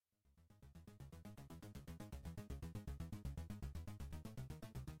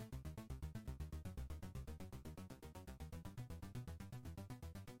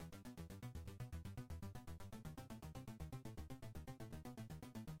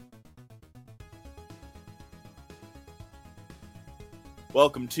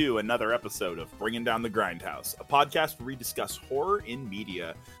Welcome to another episode of Bringing Down the Grindhouse, a podcast where we discuss horror in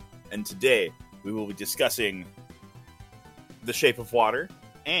media. And today, we will be discussing The Shape of Water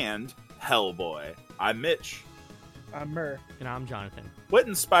and Hellboy. I'm Mitch. I'm Mur. And I'm Jonathan. What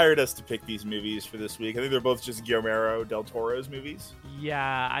inspired us to pick these movies for this week? I think they're both just Guillermo del Toro's movies.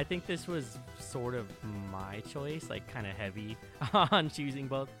 Yeah, I think this was sort of my choice, like kind of heavy on choosing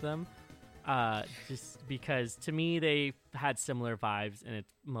both of them. Just because to me they had similar vibes, and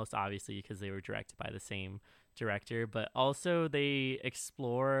it's most obviously because they were directed by the same director, but also they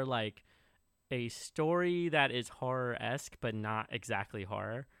explore like a story that is horror-esque but not exactly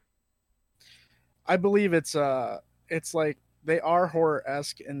horror. I believe it's like they are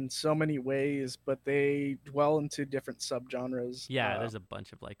horror-esque in so many ways, but they dwell into different subgenres. Yeah, there's a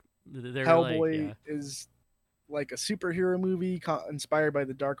bunch of like Hellboy is like a superhero movie inspired by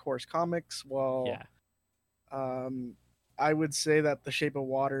the Dark Horse comics, while I would say that The Shape of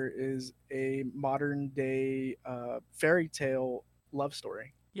Water is a modern day fairy tale love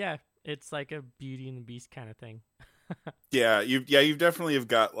story. Yeah, it's like a Beauty and the Beast kind of thing. You definitely have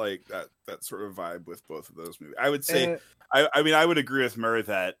got like that sort of vibe with both of those movies. I would say, I would agree with Mur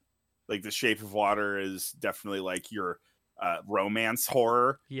that like The Shape of Water is definitely like your romance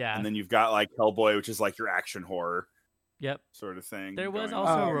horror. Yeah. And then you've got like Hellboy, which is like your action horror. Yep. Sort of thing. There was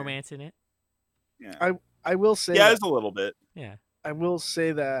also a romance in it. Yeah. I will say there's a little bit. Yeah. I will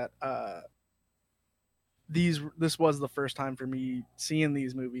say that this was the first time for me seeing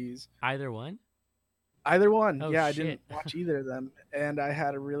these movies. Either one? Either one. Oh, yeah, shit. I didn't watch either of them, and I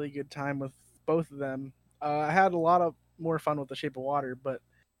had a really good time with both of them. I had a lot of more fun with The Shape of Water, but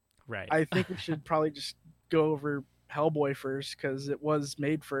right. I think we should probably just go over Hellboy first because it was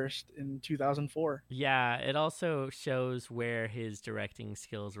made first in 2004. Yeah, it also shows where his directing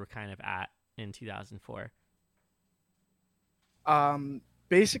skills were kind of at in 2004.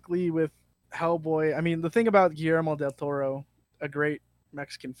 Basically with Hellboy, I mean, the thing about Guillermo del Toro, a great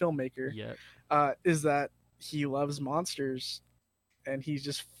Mexican filmmaker, is that he loves monsters and he's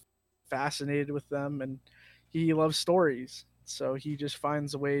just fascinated with them, and he loves stories. So he just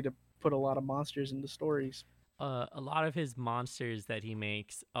finds a way to put a lot of monsters into stories. A lot of his monsters that he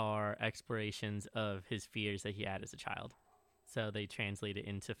makes are explorations of his fears that he had as a child. So they translate it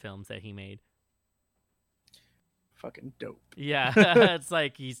into films that he made. Fucking dope. Yeah, it's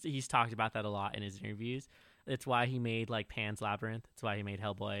like he's talked about that a lot in his interviews. It's why he made like Pan's Labyrinth. It's why he made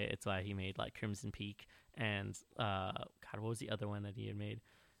Hellboy. It's why he made like Crimson Peak. And God, what was the other one that he had made?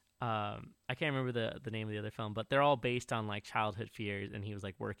 I can't remember the name of the other film, but they're all based on like childhood fears, and he was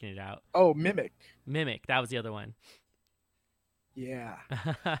like working it out. Oh, Mimic. That was the other one. Yeah.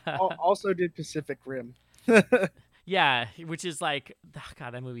 Also did Pacific Rim. Yeah, which is like,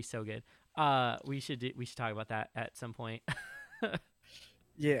 God, that movie's so good. We should talk about that at some point.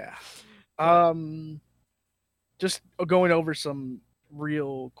 Yeah. Just going over some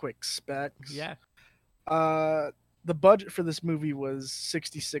real quick specs. Yeah. The budget for this movie was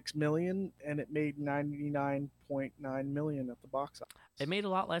 $66 million, and it made $99.9 million at the box office. It made a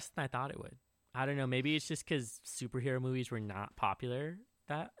lot less than I thought it would. I don't know. Maybe it's just because superhero movies were not popular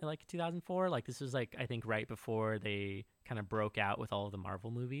that like 2004. Like this was like I think right before they kind of broke out with all of the Marvel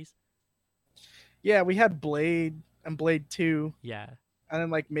movies. Yeah, we had Blade and Blade 2. Yeah. And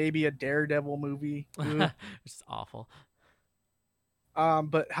then like maybe a Daredevil movie. Which is awful.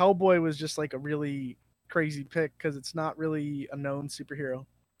 But Hellboy was just like a really crazy pick because it's not really a known superhero.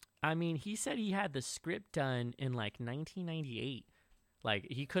 I mean, he said he had the script done in like 1998. Like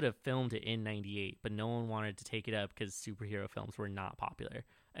he could have filmed it in 98, but no one wanted to take it up because superhero films were not popular.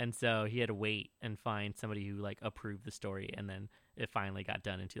 And so he had to wait and find somebody who like approved the story, and then it finally got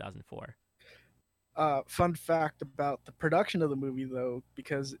done in 2004. Fun fact about the production of the movie, though,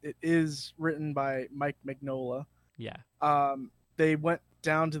 because it is written by Mike Mignola. Yeah. They went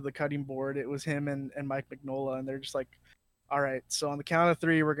down to the cutting board. It was him and Mike Mignola, and they're just like, all right, so on the count of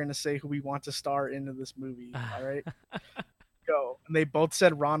 3, we're going to say who we want to star into this movie. All right, go. And they both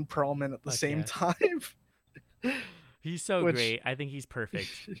said Ron Perlman at the same time. He's so great. I think he's perfect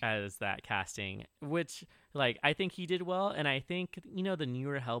as that casting, which like I think he did well. And I think, the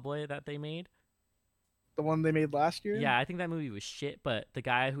newer Hellboy that they made, the one they made last year. Yeah, I think that movie was shit, but the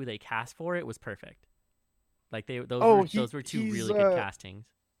guy who they cast for it was perfect. Like those were two really good castings.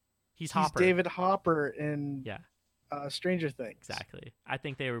 He's Hopper. David Hopper in Stranger Things. Exactly. I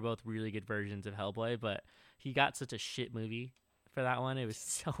think they were both really good versions of Hellboy, but he got such a shit movie for that one. It was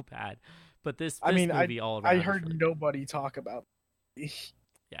so bad. But this movie all around. I heard really nobody talk about it.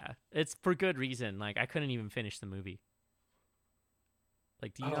 Yeah, it's for good reason. Like I couldn't even finish the movie.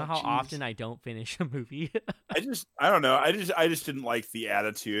 Like, do you know how often I don't finish a movie? I don't know. I just didn't like the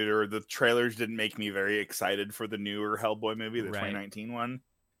attitude, or the trailers didn't make me very excited for the newer Hellboy movie, the 2019 one.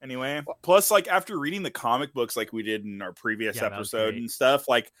 Anyway, plus, like, after reading the comic books, like we did in our previous episode and stuff,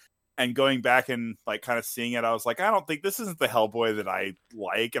 like, and going back and like kind of seeing it, I was like, I don't think this isn't the Hellboy that I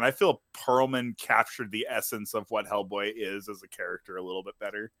like, and I feel Perlman captured the essence of what Hellboy is as a character a little bit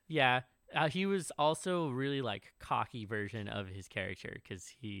better. Yeah. He was also really like cocky version of his character because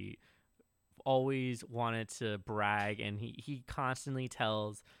he always wanted to brag, and he constantly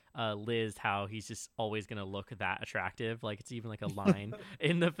tells Liz how he's just always gonna look that attractive. Like, it's even like a line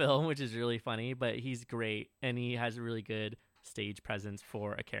in the film, which is really funny. But he's great, and he has a really good stage presence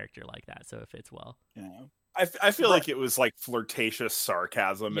for a character like that, so it fits well. Yeah, I feel like it was like flirtatious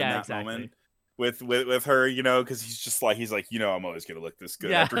sarcasm in that moment. With her, you know, because he's like, you know, I'm always gonna look this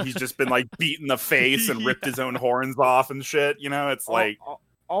good after he's just been like beat in the face and ripped his own horns off and shit. You know, it's like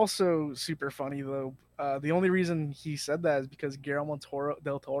also super funny though. The only reason he said that is because Guillermo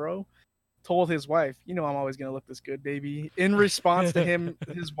del Toro told his wife, you know, I'm always gonna look this good, baby, in response to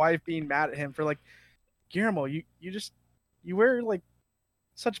his wife being mad at him for like, Guillermo, you wear like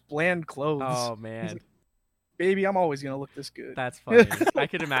such bland clothes. Oh man. Baby, I'm always gonna look this good. That's funny. I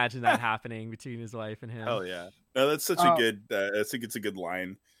could imagine that happening between his wife and him. Oh yeah, no, that's such a good. I think it's a good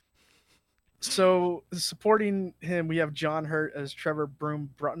line. So supporting him, we have John Hurt as Trevor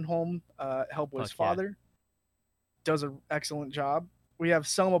Broom Bruttenholm, Hellboy's father. Does an excellent job. We have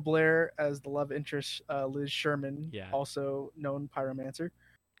Selma Blair as the love interest, Liz Sherman, also known Pyromancer.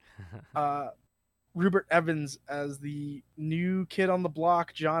 Rupert Evans as the new kid on the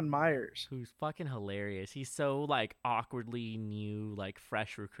block, John Myers, who's fucking hilarious. He's so like awkwardly new, like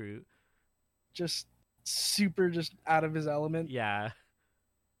fresh recruit, just super, just out of his element. Yeah.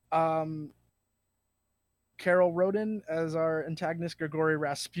 Carol Roden as our antagonist, Grigory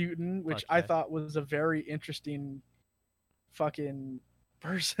Rasputin, which I thought was a very interesting fucking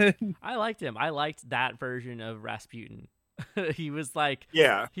person. I liked him. I liked that version of Rasputin. He was like,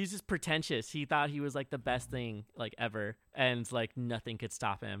 he's just pretentious. He thought he was like the best thing like ever, and like nothing could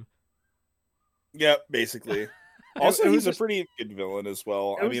stop him. Yeah, basically. Also, he's a pretty good villain as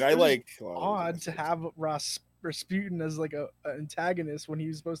well. I mean, I like odd to have Rasputin as like a antagonist when he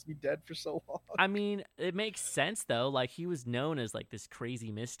was supposed to be dead for so long. I mean, it makes sense though. Like, he was known as like this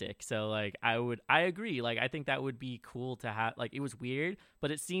crazy mystic, so like I agree. Like, I think that would be cool to have. Like, it was weird,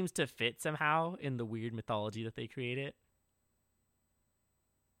 but it seems to fit somehow in the weird mythology that they created.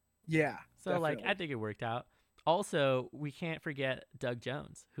 Yeah. So definitely. Like, I think it worked out. Also, we can't forget Doug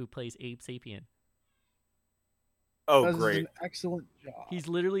Jones, who plays Abe Sapien. Oh, great. An excellent job. He's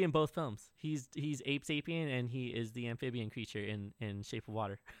literally in both films. He's Abe Sapien, and he is the amphibian creature in Shape of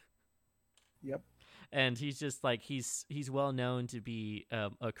Water. Yep. And he's just like, he's well known to be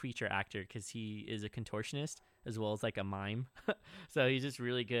a creature actor because he is a contortionist as well as like a mime. So he's just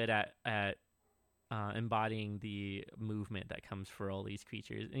really good at embodying the movement that comes for all these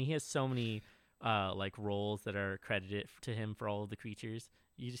creatures, and he has so many like roles that are credited to him for all of the creatures.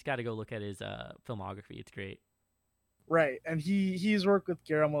 You just got to go look at his filmography. It's great. Right, and he's worked with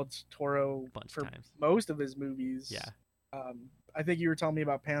Guillermo del Toro for times. Most of his movies. Yeah. I think you were telling me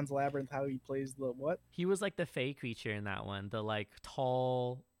about Pan's Labyrinth, how he plays the what? He was like the Fey creature in that one, the like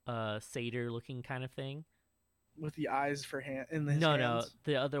tall satyr looking kind of thing. With the eyes for in his hands? No,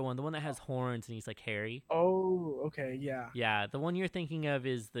 the other one, the one that has horns and he's like hairy. Oh, okay, yeah. Yeah, the one you're thinking of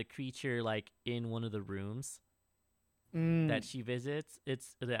is the creature like in one of the rooms that she visits.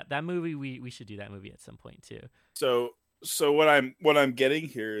 It's that movie. We should do that movie at some point too. So what I'm getting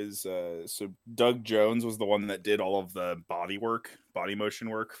here is so Doug Jones was the one that did all of the body motion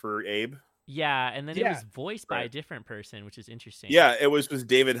work for Abe. Yeah, and then it was voiced by a different person, which is interesting. Yeah, it was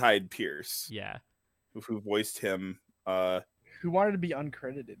David Hyde Pierce. Yeah. Who voiced him, who wanted to be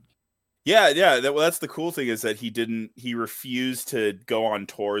uncredited. Yeah, that's the cool thing, is that he refused to go on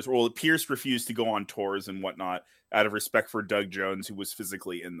tours. Well, Pierce refused to go on tours and whatnot out of respect for Doug Jones, who was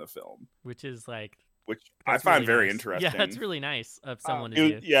physically in the film. Which I find really very nice. interesting. Yeah, that's really nice of someone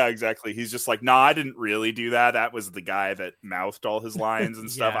to do. Yeah, exactly. He's just like, I didn't really do that. That was the guy that mouthed all his lines and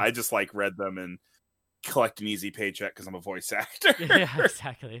stuff. I just like read them and collect an easy paycheck because I'm a voice actor. Yeah,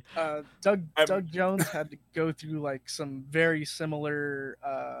 exactly. Doug Jones had to go through like some very similar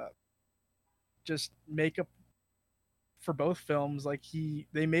just makeup for both films. Like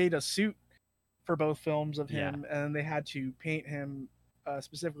they made a suit for both films of him, and they had to paint him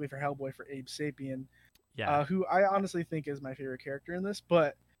specifically for Hellboy for Abe Sapien, who I honestly think is my favorite character in this.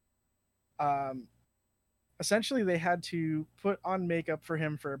 But essentially they had to put on makeup for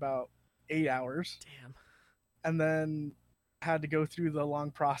him for about 8 hours. Damn. And then had to go through the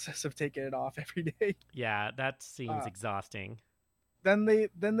long process of taking it off every day. Yeah, that seems exhausting. Then they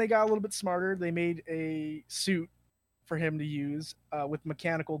got a little bit smarter. They made a suit for him to use with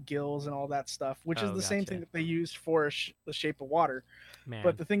mechanical gills and all that stuff, which is the same thing that they used for The Shape of Water. Man.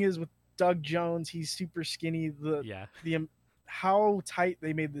 But the thing is, with Doug Jones, he's super skinny. How tight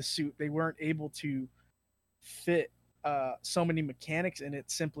they made the suit, they weren't able to fit so many mechanics in it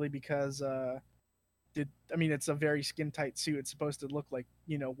simply because it's a very skin tight suit. It's supposed to look like,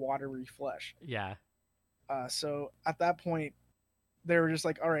 watery flesh. Yeah. So at that point, they were just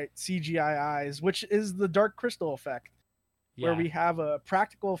like, all right, CGI eyes, which is the Dark Crystal effect, where we have a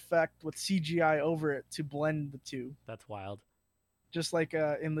practical effect with CGI over it to blend the two. That's wild. Just like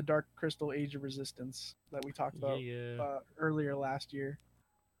in the Dark Crystal Age of Resistance that we talked about earlier last year.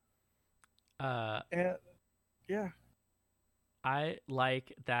 And yeah. I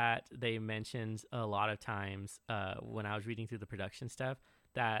like that they mentioned a lot of times when I was reading through the production stuff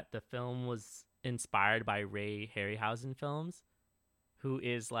that the film was inspired by Ray Harryhausen films, who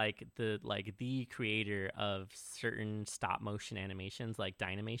is the creator of certain stop motion animations like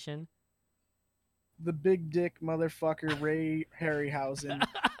Dynamation. The big dick motherfucker Ray Harryhausen.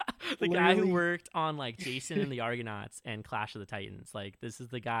 The guy who worked on Jason and the Argonauts and Clash of the Titans. This is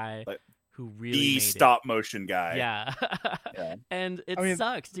the guy who really the made stop motion guy. Yeah. And it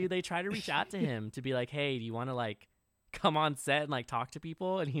sucks, dude. They try to reach out to him to be like, hey, do you want to come on set and talk to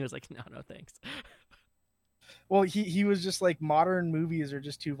people? And he was like, no thanks. Well, he was just like, modern movies are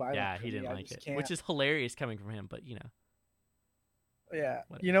just too violent. Yeah, he didn't like it, which is hilarious coming from him, but Yeah.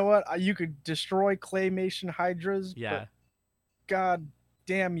 Whatever. You know what? You could destroy claymation hydras, but god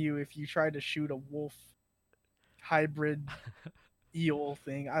damn you if you try to shoot a wolf hybrid eel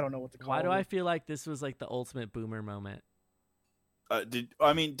thing. I don't know what to call it. Why do I feel like this was the ultimate boomer moment? Did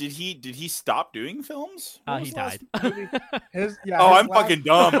he stop doing films? He died. I'm fucking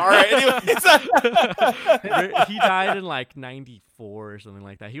dumb. All right. Anyways. He died in 94 or something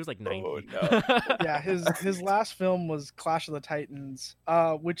like that. He was 90. Oh, no. Yeah, his last film was Clash of the Titans,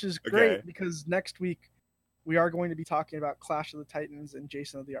 which is great because next week we are going to be talking about Clash of the Titans and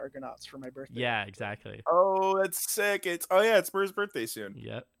Jason of the Argonauts for my birthday. Yeah, exactly. Oh, that's sick. It's Spur's birthday soon.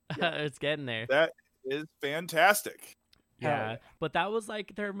 Yep. It's getting there. That is fantastic. Yeah, but that was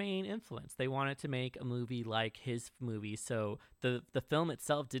their main influence. They wanted to make a movie like his movie, so the film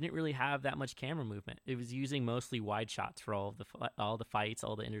itself didn't really have that much camera movement. It was using mostly wide shots for all the fights,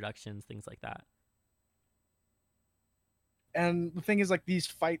 all the introductions, things like that. And the thing is, these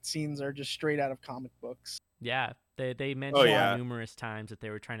fight scenes are just straight out of comic books. Yeah, they mentioned numerous times that they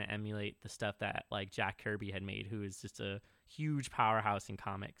were trying to emulate the stuff that Jack Kirby had made, who is just a huge powerhouse in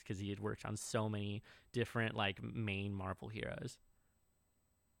comics because he had worked on so many different main Marvel heroes.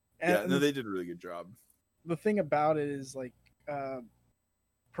 And they did a really good job. The thing about it is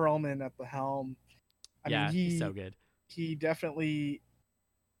Perlman at the helm. I mean, he's so good. He definitely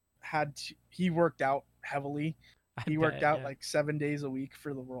he worked out heavily. He worked out 7 days a week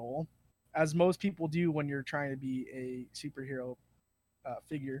for the role, as most people do when you're trying to be a superhero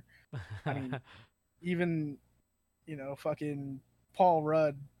figure. I mean, even fucking Paul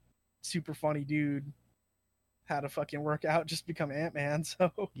Rudd, super funny dude, had to fucking work out just to become Ant-Man.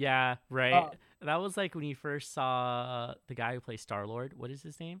 So yeah, right. That was when you first saw the guy who plays Star-Lord. What is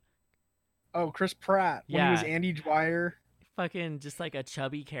his name? Oh, Chris Pratt. When he was Andy Dwyer. Fucking just a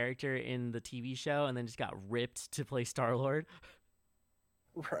chubby character in the TV show, and then just got ripped to play Star-Lord.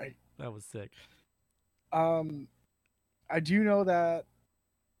 Right. That was sick. I do know that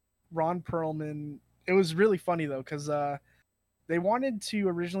Ron Perlman. It was really funny though, because they wanted to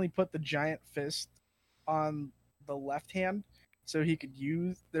originally put the giant fist on the left hand so he could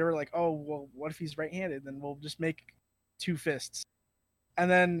use. They were like, oh well, what if he's right-handed? Then we'll just make two fists. And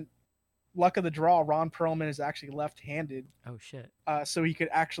then, luck of the draw, Ron Perlman is actually left-handed. Oh shit! So he could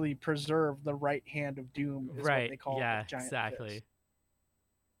actually preserve the right hand of Doom. Is right? What they call yeah, the giant exactly. Fist.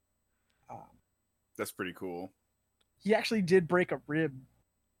 That's pretty cool. He actually did break a rib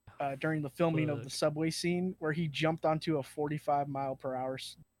during the filming of the subway scene where he jumped onto a 45-mile-per-hour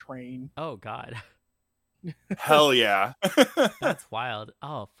train. Oh god. Hell yeah. That's wild.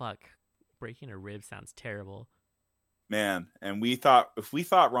 Oh fuck. Breaking a rib sounds terrible. Man, and if we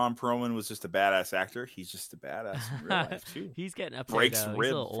thought Ron Perlman was just a badass actor, he's just a badass in real life too. He's getting up breaks there, rib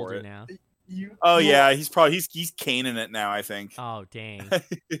he's a little for older it now. Yeah, he's caning it now, I think. Oh dang.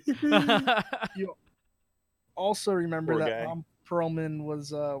 You also remember Poor that guy. Ron Perlman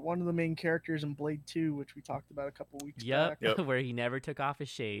was one of the main characters in Blade 2, which we talked about a couple weeks back. Yep, where he never took off his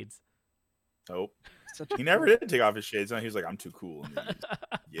shades. Nope. He never did take off his shades. He was like, I'm too cool.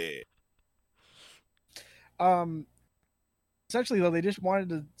 Yeah. essentially though, they just wanted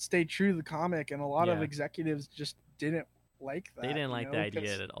to stay true to the comic, and a lot of executives just didn't like that. They didn't like the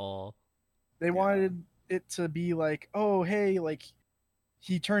idea at all. They wanted it to be like, oh hey, like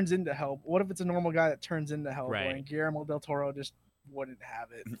he turns into Hellboy. What if it's a normal guy that turns into Hellboy? Right. And Guillermo del Toro just wouldn't have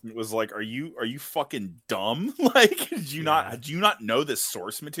it. It was like, are you fucking dumb? Like, do you not know this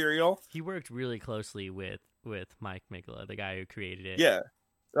source material? He worked really closely with Mike Mignola, the guy who created it. Yeah.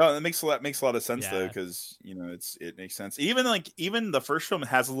 Oh, that makes a lot of sense though, because it makes sense. Even the first film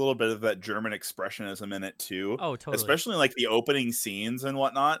has a little bit of that German expressionism in it too. Oh, totally. Especially like the opening scenes and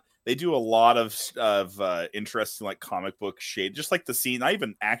whatnot. They do a lot of interesting like comic book shade, just like the scene, not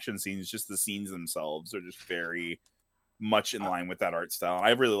even action scenes, just the scenes themselves are just very much in line with that art style. And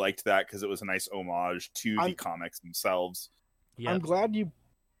I really liked that because it was a nice homage to the comics themselves. Yep. I'm glad you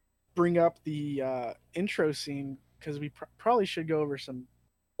bring up the intro scene because we probably should go over some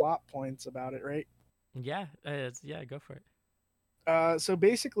plot points about it, right? Yeah, go for it. So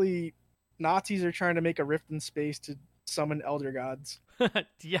basically, Nazis are trying to make a rift in space to summon elder gods.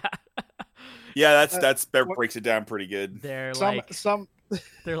 Yeah. Yeah, that breaks it down pretty good. They're like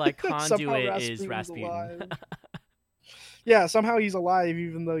conduit is Rasputin. Yeah, somehow he's alive,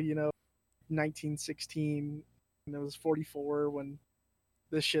 even though 1916, and it was 44 when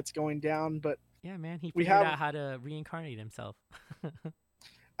this shit's going down. But yeah, man, he figured out how to reincarnate himself.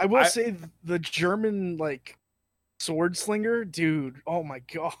 I will say the German like sword slinger, dude. Oh my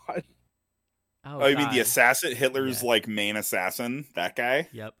god. Oh, you mean the assassin? Hitler's like main assassin? That guy?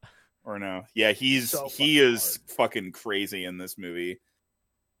 Yep. Or no? Yeah, he is fucking crazy in this movie.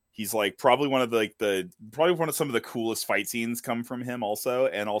 He's like probably one of some of the coolest fight scenes come from him also,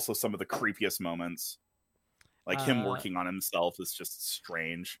 and also some of the creepiest moments. Like him working on himself is just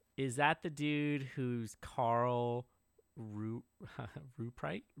strange. Is that the dude who's Carl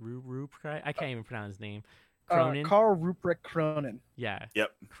Ruprecht? I can't even pronounce his name. Cronin? Carl Ruprecht Cronin. Yeah.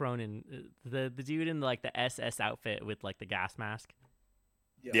 Yep. Cronin, the dude in like the SS outfit with like the gas mask.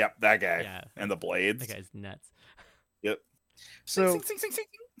 Yep, that guy. Yeah. And the blades. That guy's nuts. Yep. So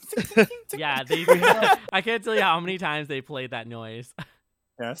yeah, I can't tell you how many times they played that noise.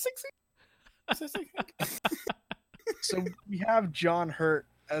 Yeah. So we have John Hurt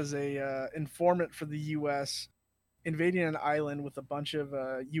as a informant for the U.S. invading an island with a bunch of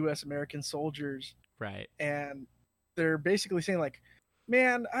U.S. American soldiers. Right. And they're basically saying like,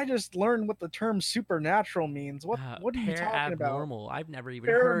 man, I just learned what the term supernatural means. What are you talking about? Abnormal. I've never even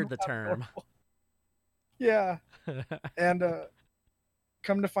heard the term. Yeah. And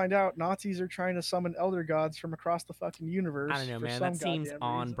come to find out, Nazis are trying to summon elder gods from across the fucking universe. I don't know, man. That seems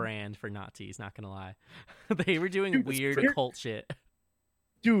on brand for Nazis, not gonna lie. They were doing weird occult shit.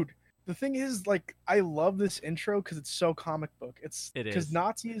 Dude, the thing is, like, I love this intro because it's so comic book. It is. Because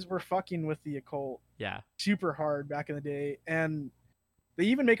Nazis were fucking with the occult. Yeah. Super hard back in the day. And they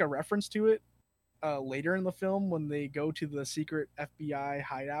even make a reference to it later in the film when they go to the secret FBI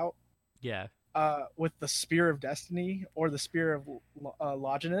hideout. Yeah. With the Spear of Destiny or the Spear of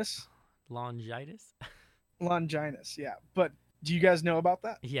Longinus. Longinus, yeah. But do you guys know about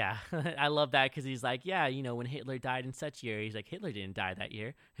that? Yeah, I love that because he's like, yeah, when Hitler died in such year, he's like, Hitler didn't die that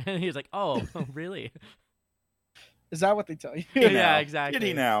year. And he's like, oh, really? Is that what they tell you? Yeah, exactly. Did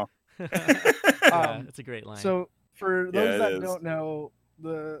he now? Yeah, it's a great line. So for those that don't know,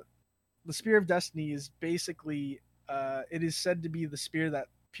 the Spear of Destiny is basically, it is said to be the spear that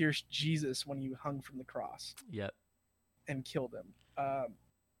pierced Jesus when he hung from the cross. Yep. And killed him.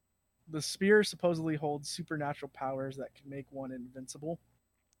 The spear supposedly holds supernatural powers that can make one invincible.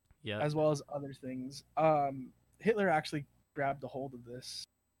 Yeah. As well as other things. Hitler actually grabbed a hold of this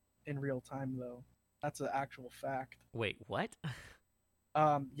in real time, though. That's an actual fact. Wait, what?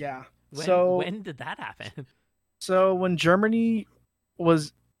 Yeah. When did that happen? So when Germany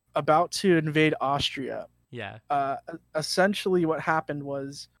was about to invade Austria, yeah. Essentially what happened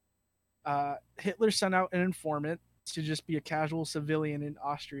was Hitler sent out an informant to just be a casual civilian in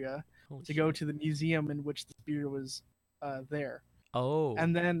Austria go to the museum in which the spear was there. Oh.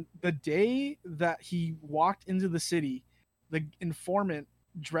 And then the day that he walked into the city, the informant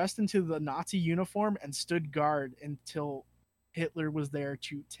dressed into the Nazi uniform and stood guard until Hitler was there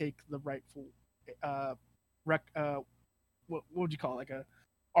to take the rightful what would you call it? Like a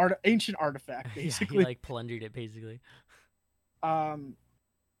ancient artifact, basically. Yeah, he like plundered it, basically. And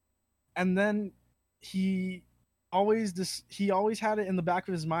then he always had it in the back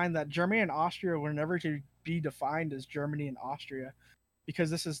of his mind that Germany and Austria were never to be defined as Germany and Austria because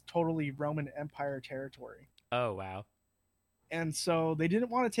this is totally Roman Empire territory. Oh, wow. And so they didn't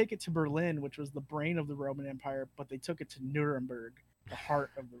want to take it to Berlin, which was the brain of the Roman Empire, but they took it to Nuremberg, the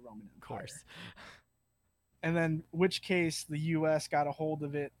heart of the Roman Empire. Of course. and then which case the U.S. got a hold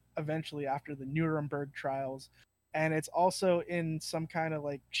of it eventually after the Nuremberg trials, and it's also in some kind of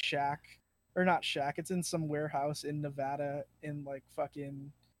like shack, or not shack. It's in some warehouse in Nevada, in like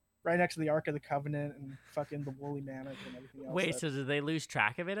fucking right next to the Ark of the Covenant and fucking the Woolly Mammoth and everything else. Wait, so did they lose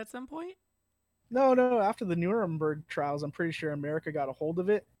track of it at some point? No. After the Nuremberg trials, I'm pretty sure America got a hold of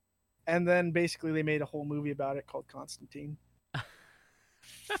it, and then basically they made a whole movie about it called Constantine.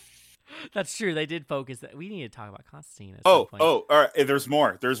 That's true. They did focus that. We need to talk about Constantine at some point. All right. There's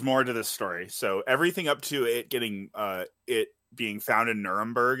more. There's more to this story. So everything up to it getting it being found in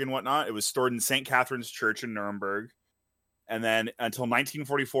Nuremberg and whatnot, it was stored in St. Catherine's Church in Nuremberg, and then until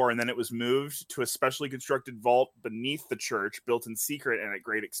 1944, and then it was moved to a specially constructed vault beneath the church, built in secret and at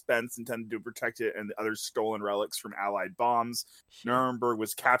great expense, intended to protect it and the other stolen relics from Allied bombs. Shit. Nuremberg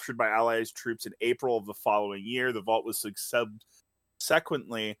was captured by Allied troops in April of the following year. The vault was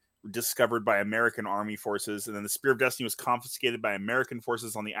subsequently discovered by American Army forces, and then the Spear of Destiny was confiscated by American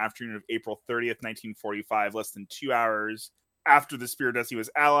forces on the afternoon of April 30th, 1945, less than 2 hours after the Spear of Destiny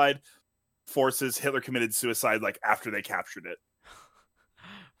was Allied forces. Hitler committed suicide like after they captured it.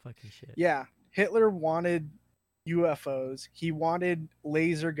 Fucking shit. Yeah, Hitler wanted UFOs, he wanted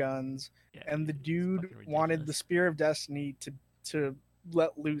laser guns, and the dude wanted the Spear of Destiny to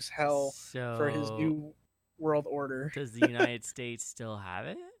let loose hell for his new world order. Does the United States still have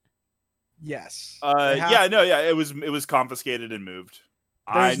it? Yes. It was confiscated and moved.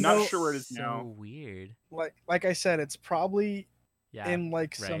 I'm not sure where it is now. So weird. Like I said, it's probably in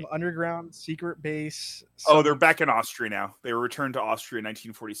some underground secret base. They're back in Austria now. They were returned to Austria in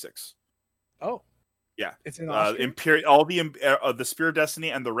 1946. Oh. Yeah. It's in Austria. All the Spear of Destiny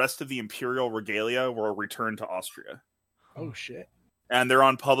and the rest of the Imperial regalia were returned to Austria. Oh shit. And they're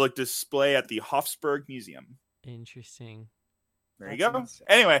on public display at the Hofsburg Museum. Interesting. There you go. Insane.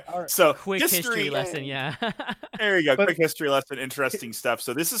 Anyway, right. So quick history lesson, yeah. There you go. Quick history lesson, interesting stuff.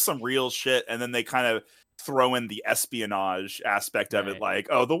 So this is some real shit, and then they kind of throw in the espionage aspect of it, like,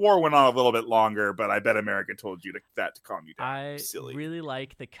 the war went on a little bit longer, but I bet America told you that to calm you down. I really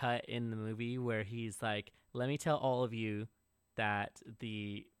like the cut in the movie where he's like, "Let me tell all of you that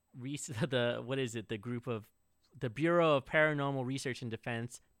the group of the Bureau of Paranormal Research and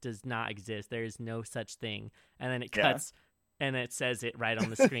Defense does not exist. There is no such thing." And then it cuts. And it says it right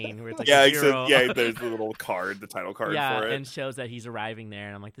on the screen where it's like there's the little card, the title card for it. And shows that he's arriving there.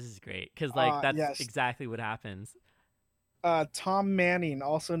 And I'm like, this is great. Because that's exactly what happens. Tom Manning,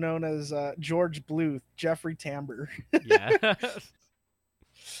 also known as George Bluth, Jeffrey Tambor. Yeah.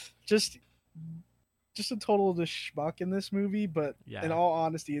 Just a total schmuck in this movie, but in all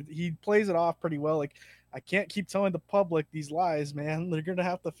honesty, he plays it off pretty well. Like, I can't keep telling the public these lies, man. They're gonna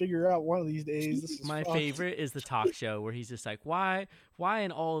have to figure out one of these days. My favorite is the talk show where he's just like, why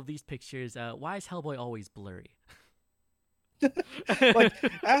in all of these pictures, why is Hellboy always blurry? Like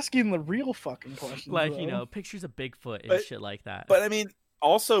asking the real fucking questions. Like, pictures of Bigfoot and shit like that. But I mean,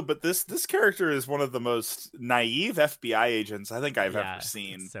 also, this character is one of the most naive FBI agents I think I've ever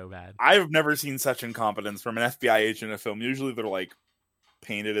seen. It's so bad. I've never seen such incompetence from an FBI agent in a film. Usually they're like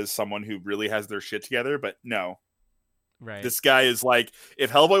painted as someone who really has their shit together, but no. Right. This guy is like,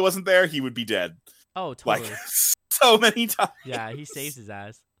 if Hellboy wasn't there, he would be dead. Oh, totally. Like, so many times. Yeah, he saves his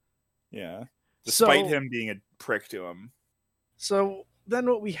ass. Yeah. Despite him being a prick to him. So then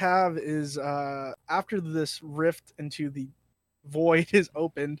what we have is after this rift into the void is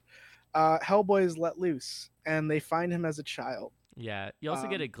opened, Hellboy is let loose, and they find him as a child. Yeah, you also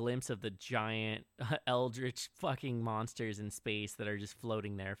get a glimpse of the giant eldritch fucking monsters in space that are just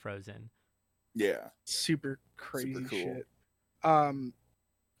floating there frozen. Yeah. Super crazy Super cool. shit.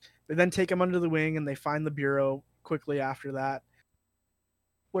 They then take him under the wing, and they find the Bureau quickly after that,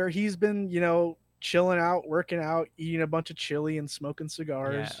 where he's been, chilling out, working out, eating a bunch of chili and smoking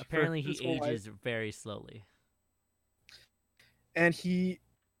cigars. Yeah, apparently he ages very slowly. And he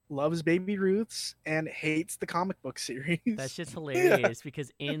loves Baby Ruths and hates the comic book series. That's just hilarious because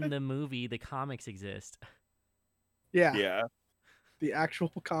in the movie the comics exist. Yeah. The actual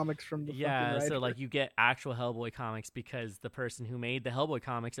comics from the fucking writer. So like you get actual Hellboy comics because the person who made the Hellboy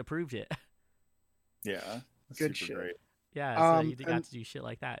comics approved it. Yeah. Good shit. Great. Yeah, so you got to do shit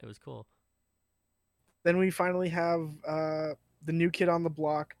like that. It was cool. Then we finally have the new kid on the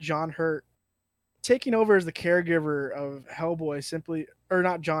block, John Hurt, taking over as the caregiver of Hellboy,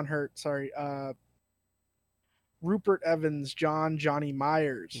 not John Hurt, sorry. Rupert Evans, Johnny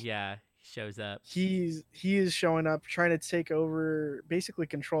Myers. Yeah, he shows up. He is showing up, trying to take over, basically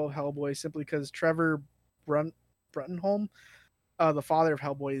control of Hellboy, simply because Trevor Bruttenholm, the father of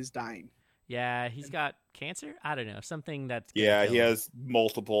Hellboy, is dying. Yeah, he's got cancer. I don't know, something that's yeah. He has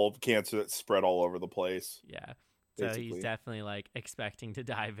multiple cancer that's spread all over the place. Yeah, basically. So he's definitely like expecting to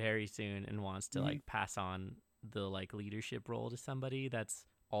die very soon and wants to like pass on the like leadership role to somebody that's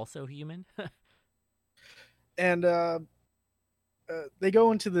also human. And they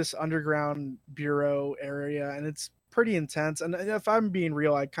go into this underground bureau area, and it's pretty intense. And if I'm being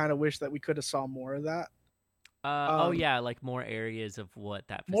real, I kind of wish that we could have saw more of that. Oh yeah, like more areas of what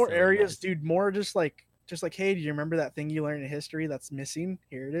that. More areas, was. dude. More just like, hey, do you remember that thing you learned in history that's missing?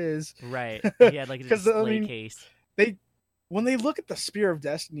 Here it is. Right. He had like a display case. When they look at the Spear of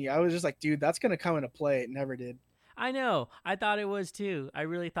Destiny, I was just like, dude, that's gonna come into play. It never did. I know. I thought it was too. I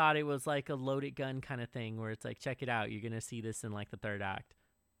really thought it was like a loaded gun kind of thing where it's like, check it out. You're gonna see this in like the third act.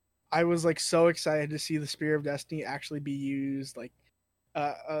 I was like so excited to see the Spear of Destiny actually be used, like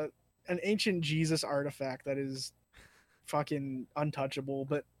an ancient Jesus artifact that is fucking untouchable.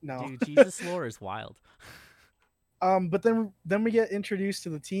 But no, dude, Jesus lore is wild. But then we get introduced to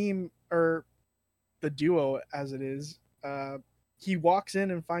the team, or the duo as it is. He walks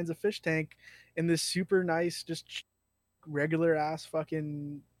in and finds a fish tank in this super nice, just regular ass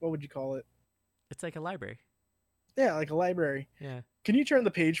fucking, what would you call it? It's like a library. Yeah, like a library. Yeah. Can you turn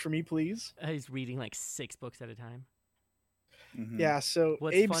the page for me, please? He's reading like 6 books at a time. Mm-hmm. Yeah, so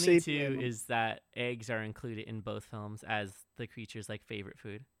what's Abe funny Sapien, too is that eggs are included in both films as the creature's like favorite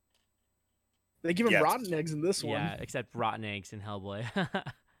food. They give him rotten eggs in this one. Yeah, except rotten eggs in Hellboy.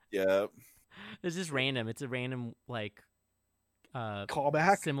 Yeah. It's just random. It's a random like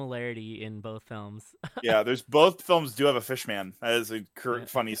callback similarity in both films. Yeah, both films do have a fish man. That is a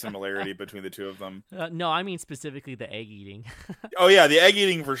funny similarity between the two of them. No, I mean specifically the egg eating. Oh yeah, the egg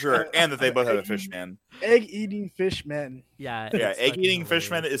eating for sure, and that they both have a fish man. Egg eating fish men. Yeah, yeah, egg eating fish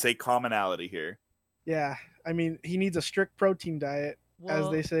men is a commonality here. Yeah, I mean he needs a strict protein diet, as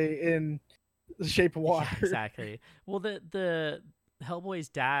they say in The Shape of Water. Yeah, exactly. Well, the Hellboy's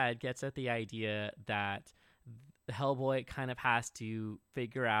dad gets at the idea that Hellboy kind of has to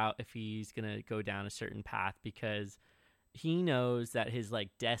figure out if he's gonna go down a certain path, because he knows that his like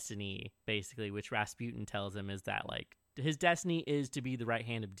destiny, basically, which Rasputin tells him, is that like his destiny is to be the right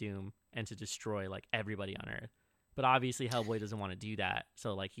hand of doom and to destroy like everybody on Earth. But obviously Hellboy doesn't want to do that,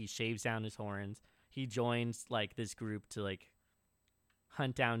 so like he shaves down his horns. He joins like this group to like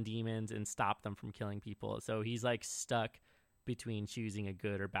hunt down demons and stop them from killing people. So he's like stuck between choosing a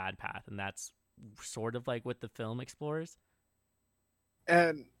good or bad path, and that's sort of like what the film explores.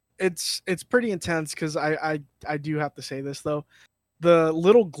 And it's pretty intense, because I do have to say this though, the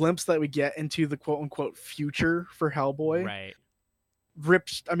little glimpse that we get into the quote unquote future for Hellboy, right,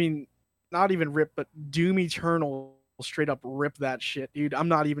 rips, I mean not even rip, but Doom Eternal straight up rip that shit, dude. I'm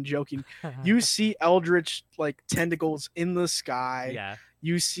not even joking. You see eldritch like tentacles in the sky. Yeah,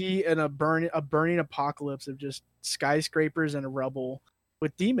 you see a burning apocalypse of just skyscrapers and rubble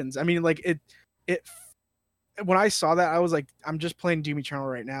with demons. I mean, like it when I saw that, I was like, I'm just playing Doom Eternal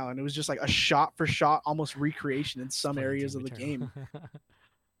right now, and it was just like a shot for shot almost recreation in some areas of the game.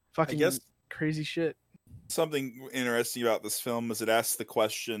 Fucking crazy shit. Something interesting about this film is it asks the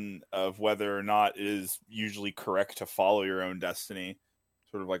question of whether or not it is usually correct to follow your own destiny.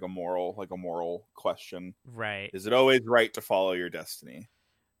 Sort of like a moral question. Right. Is it always right to follow your destiny?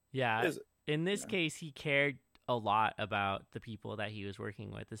 Yeah. In this case, he cared a lot about the people that he was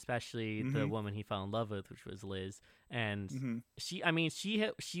working with, especially the woman he fell in love with, which was Liz. And she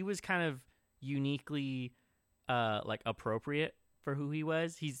was kind of uniquely like appropriate for who he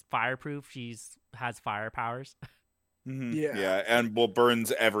was. He's fireproof. Has fire powers. Yeah, and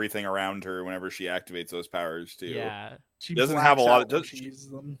burns everything around her whenever she activates those powers too. Yeah, she doesn't have a lot of. She uses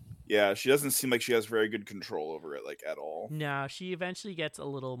them. Yeah, she doesn't seem like she has very good control over it, like at all. No, she eventually gets a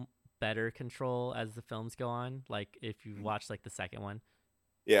little better control as the films go on. Like if you watch like the second one.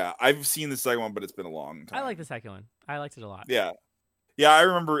 Yeah, I've seen the second one, but it's been a long time. I like the second one. I liked it a lot. Yeah, I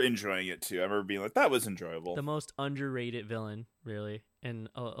remember enjoying it too. I remember being like, that was enjoyable. The most underrated villain, really, in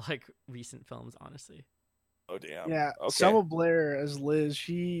like recent films, honestly. Oh damn. Yeah, okay. Selma Blair as Liz,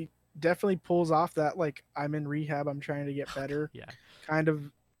 she definitely pulls off that like I'm in rehab, I'm trying to get better. Yeah. Kind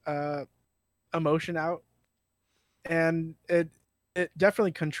of emotion out. And it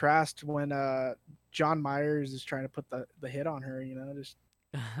definitely contrasts when John Myers is trying to put the hit on her, you know, just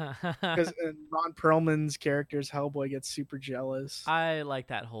because Ron Perlman's character's Hellboy gets super jealous. I like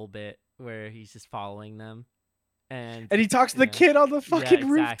that whole bit where he's just following them. And he talks to the kid on the fucking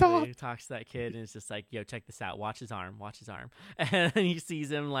rooftop. He talks to that kid, and it's just like, yo, check this out. Watch his arm. And then he sees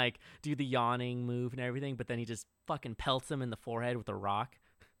him like do the yawning move and everything, but then he just fucking pelts him in the forehead with a rock.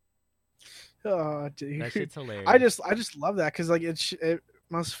 Oh, dude. That shit's hilarious. I just love that, because like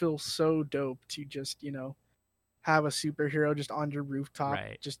must feel so dope to just, have a superhero just on your rooftop.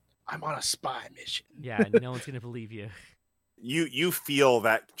 Right. Just, I'm on a spy mission. Yeah, no one's gonna believe you. You feel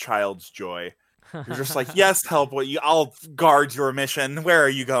that child's joy. You're just like, yes, Hellboy, I'll guard your mission. Where are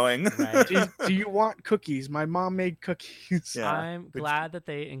you going? Right. Do you want cookies? My mom made cookies. Yeah. I'm glad that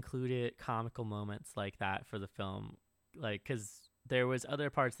they included comical moments like that for the film, like, because there was other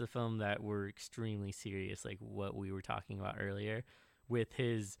parts of the film that were extremely serious, like what we were talking about earlier with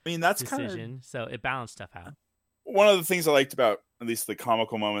his That's decision. So it balanced stuff out. One of the things I liked about at least the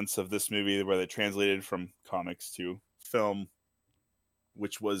comical moments of this movie, where they translated from comics to film,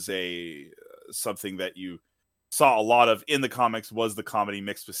 which was something that you saw a lot of in the comics, was the comedy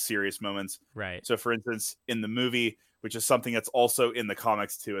mixed with serious moments. Right. So, for instance, in the movie, which is something that's also in the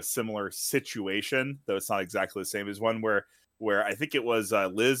comics to a similar situation, though it's not exactly the same, is one where I think it was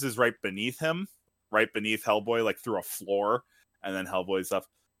Liz is right beneath him, right beneath Hellboy, like through a floor, and then Hellboy's up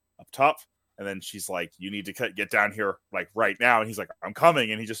top. And then she's like, you need to get down here, like, right now. And he's like, I'm coming.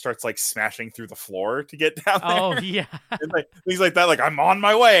 And he just starts, like, smashing through the floor to get down there. Oh, yeah. And, like, he's like that, like, I'm on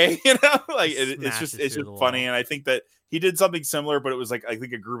my way, Like, it's just the funny. wall. And I think that he did something similar, but it was, like, I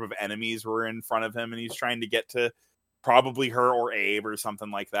think a group of enemies were in front of him, and he's trying to get to probably her or Abe or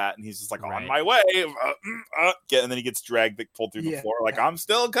something like that. And he's just like, Right. on my way. And then he gets dragged, like, pulled through the floor, like, I'm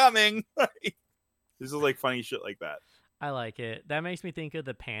still coming. This is, like, funny shit like that. I like it. That makes me think of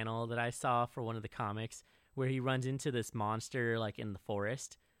the panel that I saw for one of the comics where he runs into this monster like in the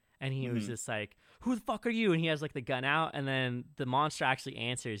forest, and he was just like, who the fuck are you? And he has like the gun out, and then the monster actually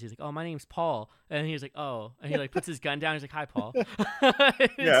answers. He's like, oh, my name's Paul. And he's like, oh. And he like puts his gun down. He's like, hi, Paul.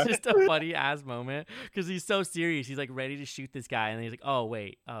 It's just a funny ass moment because he's so serious. He's like ready to shoot this guy, and then he's like, oh,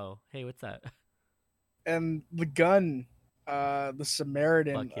 wait. Oh, hey, what's that? And the gun, the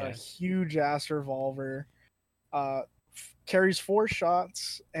Samaritan, Fuck yeah. a huge ass revolver, carries 4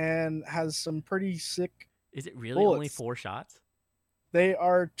 shots and has some pretty sick. Is it really bullets. only 4 shots? They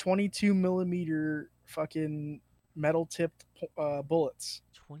are 22 millimeter fucking metal tipped bullets.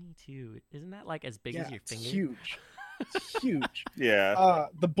 22. Isn't that like as big Yeah, as your it's finger? huge. It's huge. Yeah.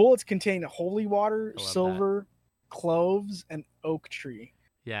 The bullets contain holy water, I love silver, cloves, and oak tree.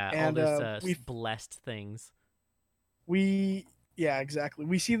 Yeah, And, all those we've- blessed things. Yeah, exactly.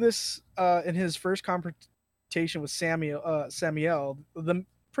 We see this in his first confrontation with Samiel,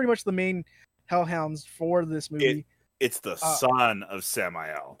 pretty much the main hellhounds for this movie. It's the son of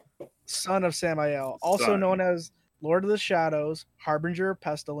Samael. Son of Samael, also known as Lord of the Shadows, Harbinger of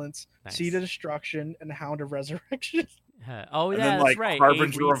Pestilence, Nice. Seed of Destruction, and Hound of Resurrection. Oh, And yeah, then, that's like, right. Abe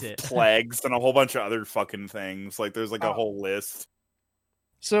Harbinger reads of it. Plagues and a whole bunch of other fucking things. Like, there's like a whole list.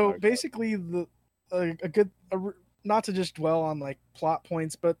 So Okay. basically, not to just dwell on like plot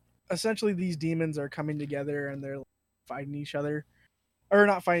points, but essentially these demons are coming together and they're fighting each other, or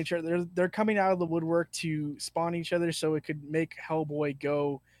not fighting each other. They're coming out of the woodwork to spawn each other, so it could make Hellboy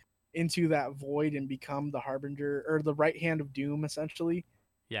go into that void and become the Harbinger or the right hand of Doom, essentially.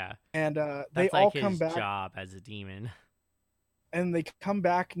 Yeah, And they that's all like come his back, job as a demon. and they come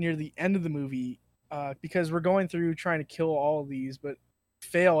back near the end of the movie because we're going through trying to kill all of these, but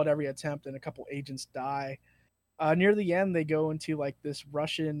fail at every attempt, and a couple agents die. Near the end, they go into like this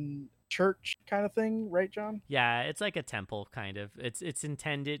Russian church kind of thing, right, John? Yeah, it's like a temple kind of. It's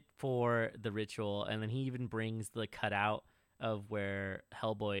intended for the ritual, and then he even brings the cutout of where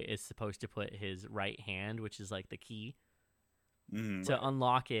Hellboy is supposed to put his right hand, which is like the key to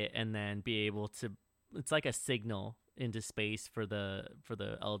unlock it, and then be able to. It's like a signal into space for the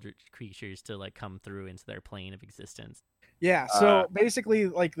eldritch creatures to like come through into their plane of existence. Yeah. So basically,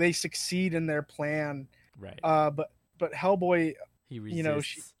 like they succeed in their plan. Right. But Hellboy, He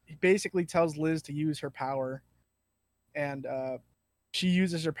resists. he basically tells Liz to use her power, and she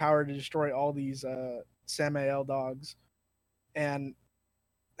uses her power to destroy all these Samael dogs, and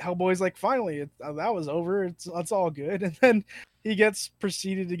Hellboy's like, finally, that was over. It's all good. And then he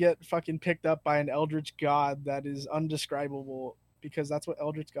proceeded to get fucking picked up by an eldritch god that is undescribable, because that's what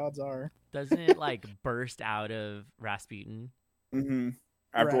eldritch gods are. Doesn't it like burst out of Rasputin?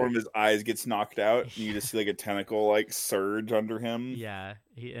 After Right. one of his eyes gets knocked out, and you just see like a tentacle like surge under him. Yeah,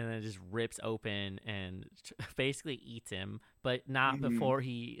 and then it just rips open and basically eats him, but not Mhm. before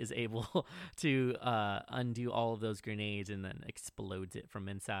he is able to undo all of those grenades and then explodes it from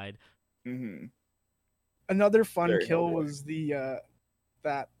inside. Another fun Very kill Hellboy. was the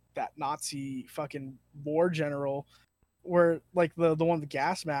that Nazi fucking war general, where like the one with the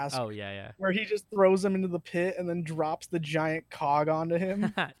gas mask, Oh yeah, where he just throws him into the pit and then drops the giant cog onto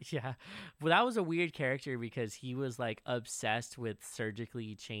him. yeah, yeah. Well, that was a weird character because he was like obsessed with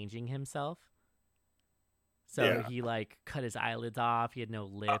surgically changing himself. So he like cut his eyelids off. He had no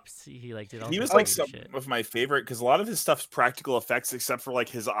lips. He like did all. He was this like weird some shit. of my favorite because a lot of his stuff's practical effects, except for like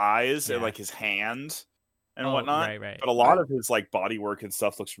his eyes and like his hand and whatnot. Right. But a lot of his like body work and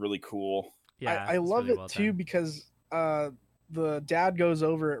stuff looks really cool. Yeah, I love really it well too done. because the dad goes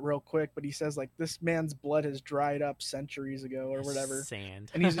over it real quick, but he says like this man's blood has dried up centuries ago or whatever,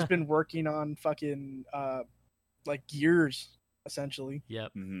 Sand. and he's just been working on fucking like gears essentially.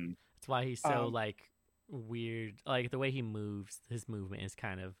 Yep. Mm-hmm. That's why he's so like weird. Like the way he moves, his movement is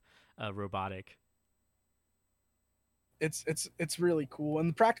kind of robotic. It's really cool, and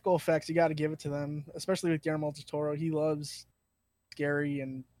the practical effects you got to give it to them, especially with Guillermo del Toro. He loves scary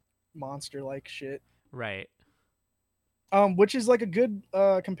and monster like shit. Right. Which is like a good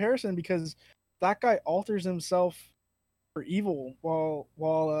comparison because that guy alters himself for evil while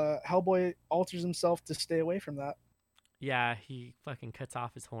Hellboy alters himself to stay away from that. Yeah, he fucking cuts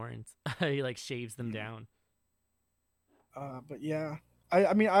off his horns. He like shaves them down. But yeah,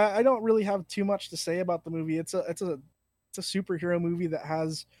 I mean I don't really have too much to say about the movie. It's a superhero movie that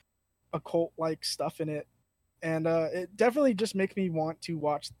has occult like stuff in it, and it definitely just makes me want to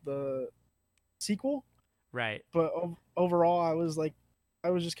watch the sequel. Right. But overall, I was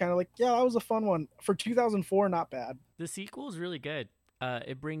just kind of like, yeah, that was a fun one for 2004. Not bad. The sequel is really good.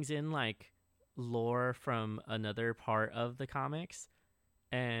 It brings in like lore from another part of the comics,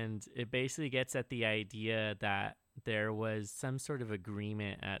 and it basically gets at the idea that there was some sort of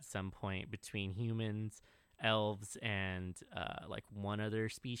agreement at some point between humans, elves, and like one other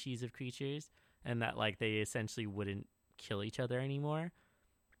species of creatures, and that like they essentially wouldn't kill each other anymore.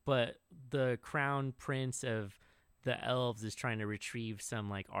 But the crown prince of the elves is trying to retrieve some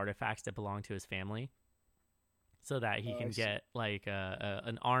like artifacts that belong to his family, so that he can get like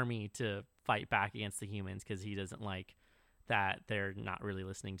an army to fight back against the humans, because he doesn't like that they're not really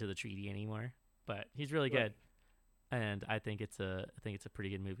listening to the treaty anymore. But he's really good, and I think it's a pretty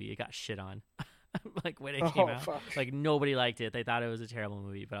good movie. It got shit on. Like when it came out, fuck. like nobody liked it. They thought it was a terrible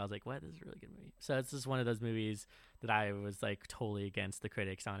movie, but I was like, what? This is a really good movie. So it's just one of those movies that I was like totally against the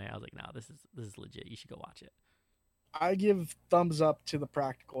critics on it. I was like, no, this is legit. You should go watch it. I give thumbs up to the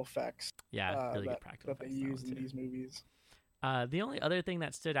practical effects. Yeah, really good practical that they effects use in these movies. The only other thing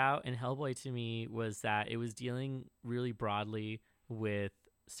that stood out in Hellboy to me was that it was dealing really broadly with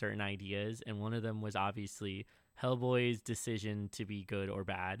certain ideas, and one of them was obviously Hellboy's decision to be good or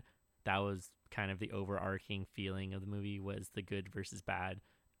bad. That was kind of the overarching feeling of the movie, was the good versus bad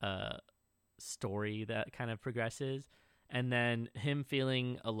story that kind of progresses. And then him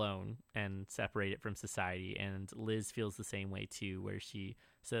feeling alone and separated from society. And Liz feels the same way too, where she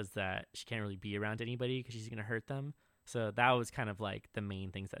says that she can't really be around anybody because she's going to hurt them. So that was kind of like the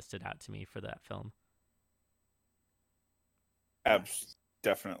main things that stood out to me for that film.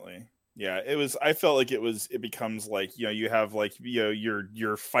 Definitely. Yeah, it was. I felt like it becomes like, you have like,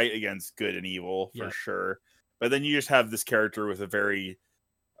 your fight against good and evil for sure, but then you just have this character with a very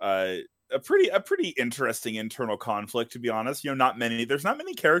a pretty interesting internal conflict, to be honest. There's not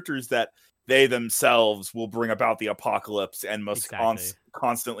many characters that they themselves will bring about the apocalypse and must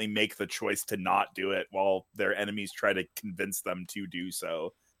constantly make the choice to not do it while their enemies try to convince them to do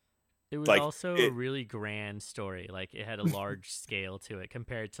so. It was also a really grand story. Like it had a large scale to it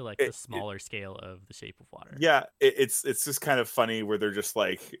compared to like the smaller scale of The Shape of Water. Yeah, it's just kind of funny where they're just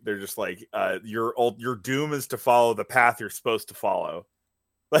like your doom is to follow the path you're supposed to follow.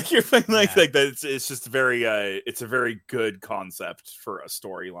 Like you're thinking like that. It's just it's a very good concept for a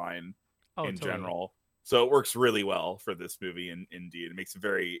storyline in general. So it works really well for this movie, and indeed it makes a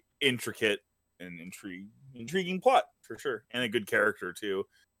very intricate and intriguing plot for sure, and a good character too.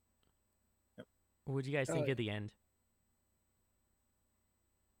 What do you guys think of the end?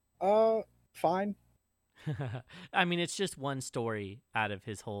 Fine. I mean, it's just one story out of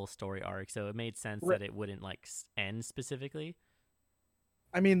his whole story arc, so it made sense that it wouldn't like end specifically.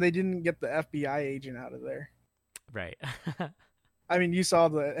 I mean, they didn't get the FBI agent out of there. Right. I mean, you saw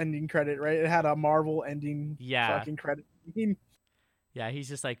the ending credit, right? It had a Marvel ending fucking credit. Yeah, he's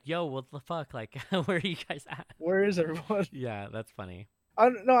just like, yo, what the fuck? Like, where are you guys at? Where is everyone? Yeah, that's funny.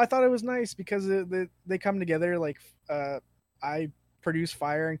 I thought it was nice because they come together. Like, I produce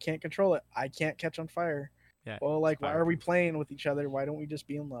fire and can't control it. I can't catch on fire. Yeah. Well, like, why are we playing with each other? Why don't we just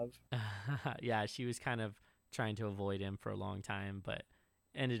be in love? Yeah, she was kind of trying to avoid him for a long time, but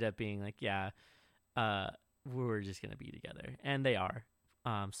ended up being like, we're just gonna be together, and they are,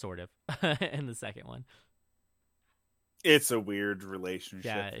 sort of, in the second one. It's a weird relationship.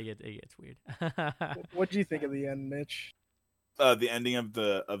 Yeah, it gets weird. What do you think of the end, Mitch? The ending of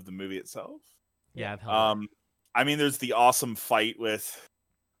the movie itself. Yeah. I mean, there's the awesome fight with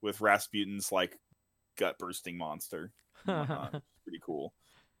Rasputin's like gut bursting monster. Pretty cool.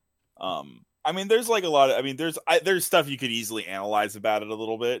 I mean, there's like a lot of, I mean, there's stuff you could easily analyze about it a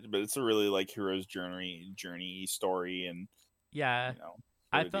little bit, but it's a really like hero's journey story, and yeah, you know,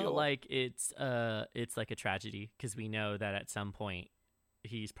 I felt like it's like a tragedy because we know that at some point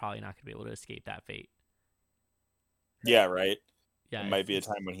he's probably not going to be able to escape that fate. Yeah, right. Yeah, it might be a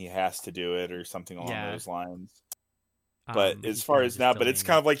time when he has to do it or something along those lines. But as far as now, but it's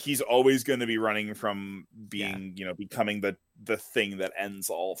kind of like he's always going to be running from being, you know, becoming the thing that ends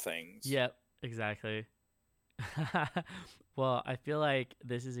all things. Yep, exactly. Well, I feel like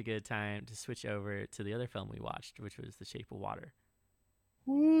this is a good time to switch over to the other film we watched, which was The Shape of Water.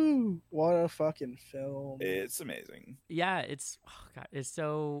 Woo! What a fucking film! It's amazing. Yeah, it's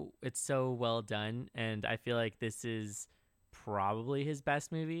so well done, and I feel like this is probably his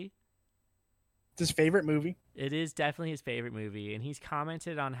best movie. It's his favorite movie. It is definitely his favorite movie, and he's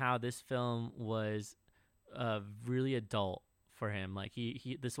commented on how this film was really adult for him. Like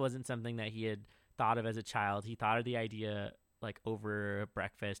he this wasn't something that he had thought of as a child. He thought of the idea like over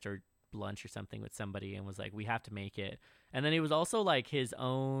breakfast or lunch or something with somebody and was like, we have to make it. And then it was also like his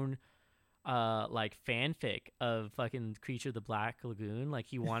own like fanfic of fucking Creature of the Black Lagoon. Like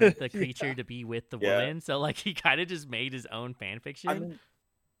he wanted the creature to be with the woman, so like he kind of just made his own fanfiction. I mean,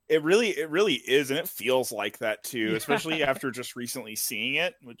 it really is, and it feels like that too, especially after just recently seeing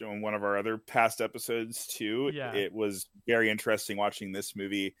it on one of our other past episodes too. It was very interesting watching this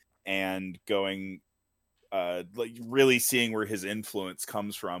movie and going like really seeing where his influence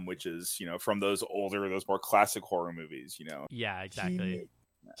comes from, which is, you know, from those more classic horror movies, you know. Yeah, exactly.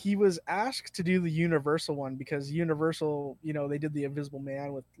 He was asked to do the Universal one because Universal, you know, they did The Invisible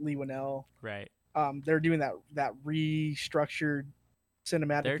Man with Leigh Whannell. Right. They're doing that restructured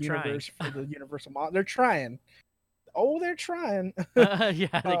cinematic universe for the Universal model. They're trying. They're trying. Yeah,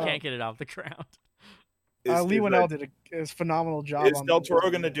 they can't get it off the ground. Leigh Whannell did a phenomenal job. Is Del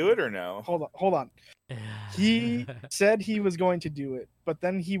Toro going to do it or no? Hold on. He said he was going to do it, but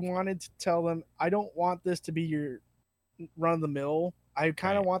then he wanted to tell them, I don't want this to be your run-of-the-mill. I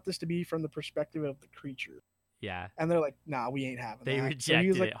kind of want this to be from the perspective of the creature. Yeah. And they're like, nah, we ain't having that. They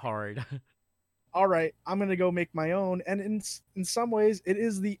rejected it hard. All right, I'm going to go make my own. And in some ways, it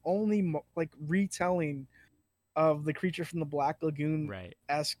is the only like retelling of the Creature from the Black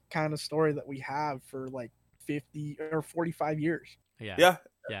Lagoon-esque kind of story that we have for like 50 or 45 years. Yeah,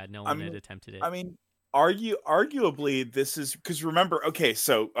 no one had attempted it. I mean, arguably, this is because remember, okay,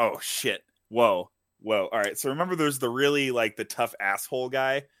 so whoa. All right, so remember, there's the really like the tough asshole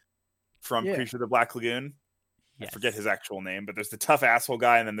guy from Creature of the Black Lagoon. Yes. I forget his actual name, but there's the tough asshole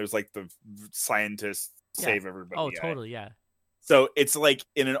guy, and then there's like the scientist save everybody. Oh, totally, yeah. So it's like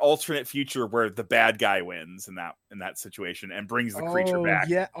in an alternate future where the bad guy wins in that situation and brings the creature back.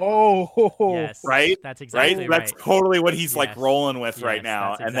 Yeah. Yes, right. That's exactly right. That's totally what he's like rolling with right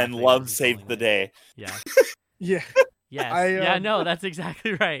now. And then love saved the day. Yeah. Yeah. Yes. No, that's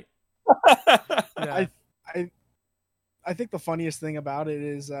exactly right. I think the funniest thing about it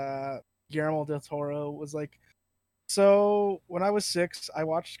is Guillermo del Toro was like, so when I was 6, I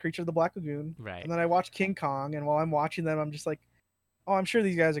watched Creature of the Black Lagoon, right? And then I watched King Kong, and while I'm watching them, I'm just like, oh, I'm sure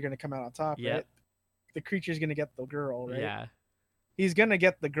these guys are going to come out on top, right? The creature's going to get the girl, right? Yeah. He's going to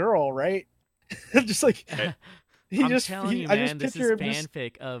get the girl, right? Just like, I'm telling you, man, this is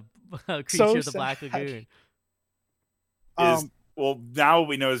fanfic of Creature of the Black Lagoon. Well, now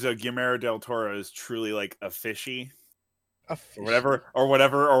we know that Guillermo del Toro is truly like a fishy. Or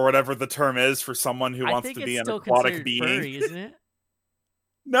whatever the term is for someone who wants to be an aquatic being. Furry, isn't it?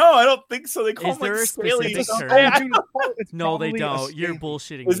 No, I don't think so. They call them like scaly. No, they don't. You're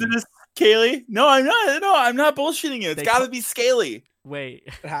bullshitting. Is it a scaly? No, I'm not. No, I'm not bullshitting you. It's got to be scaly. Wait,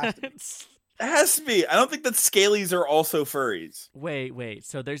 it has to be. It has to be. I don't think that scalies are also furries. Wait.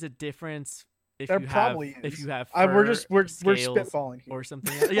 So there's a difference. If there you probably have, is. If you have we're spitballing here. Or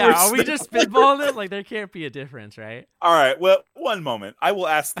something. Yeah, are we just spitballing it? Like there can't be a difference, right? All right. Well, one moment. I will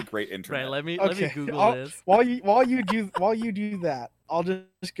ask the great internet. Right. Let me Google this. While you do that, I'll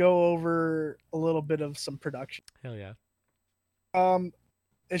just go over a little bit of some production. Hell yeah.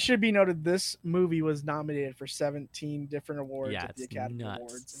 It should be noted this movie was nominated for 17 different awards at the Academy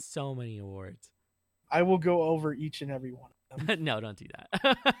Awards. So many awards. I will go over each and every one of them. No, don't do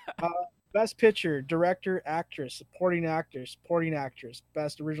that. Best Picture, Director, Actress, Supporting Actor, Supporting Actress,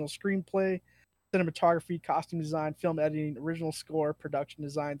 Best Original Screenplay, Cinematography, Costume Design, Film Editing, Original Score, Production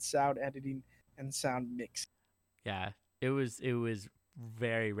Design, Sound Editing, and Sound Mixing. Yeah, it was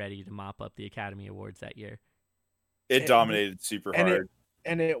very ready to mop up the Academy Awards that year. It dominated super hard.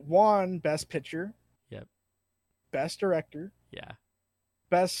 And it won Best Picture. Yep. Best Director. Yeah.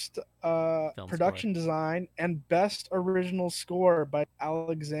 best Film production design, and best original score by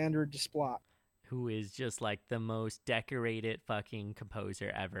Alexander Desplat. Who is just like the most decorated fucking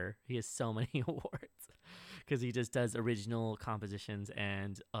composer ever. He has so many awards because he just does original compositions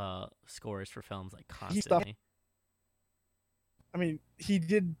and scores for films like constantly. I mean, he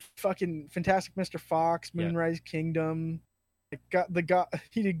did fucking Fantastic Mr. Fox, Moonrise Kingdom. He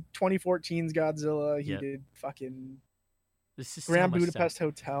did 2014's Godzilla. He did fucking Grand Budapest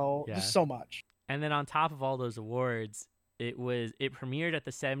Hotel. Yeah. Just so much. And then on top of all those awards, it premiered at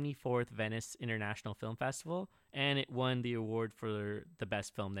the 74th Venice International Film Festival, and it won the award for the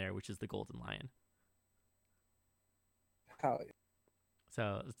best film there, which is the Golden Lion. Hell yeah.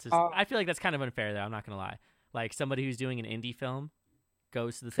 So it's just, I feel like that's kind of unfair, though. I'm not gonna lie. Like, somebody who's doing an indie film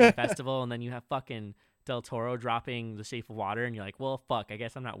goes to the same festival, and then you have fucking Del Toro dropping The Shape of Water, and you're like, well, fuck, I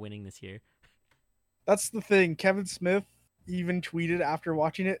guess I'm not winning this year. That's the thing. Kevin Smith even tweeted after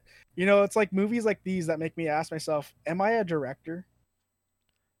watching it, it's like movies like these that make me ask myself, am I a director?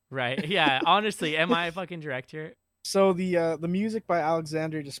 Right. Yeah. Honestly, am I a fucking director? So the music by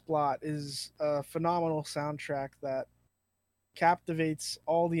Alexander Desplat is a phenomenal soundtrack that captivates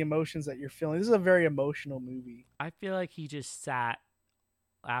all the emotions that you're feeling. This is a very emotional movie. I feel like he just sat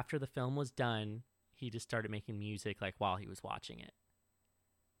after the film was done. He just started making music like while he was watching it,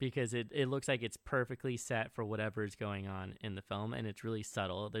 because it looks like it's perfectly set for whatever is going on in the film, and it's really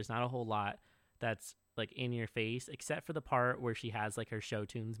subtle. There's not a whole lot that's like in your face, except for the part where she has like her show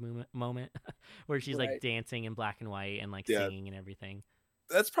tunes moment where she's like dancing in black and white and like singing and everything.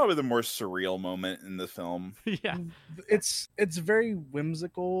 That's probably the more surreal moment in the film. Yeah. It's very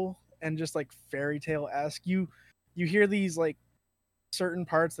whimsical and just like fairy tale-esque. You hear these like certain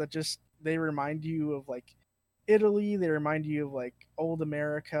parts that just, they remind you of like Italy, they remind you of like old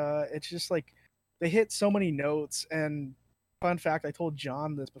America. It's just like they hit so many notes. And fun fact, I told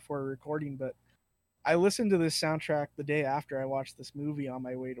John this before recording, but I listened to this soundtrack the day after I watched this movie on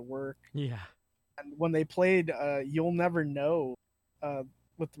my way to work. Yeah. And when they played You'll Never Know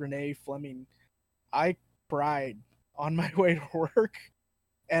with Renee Fleming, I cried on my way to work,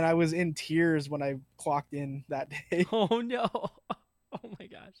 and I was in tears when I clocked in that day. Oh no. Oh my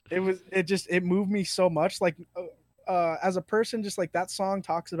gosh. It moved me so much. Like as a person, just like that song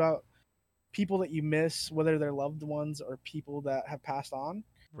talks about people that you miss, whether they're loved ones or people that have passed on.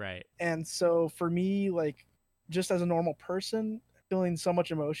 Right. And so for me, like, just as a normal person feeling so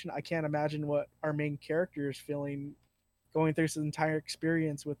much emotion, I can't imagine what our main character is feeling going through this entire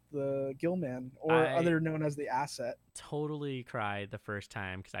experience with the Gillman, or other known as the Asset. Totally cried the first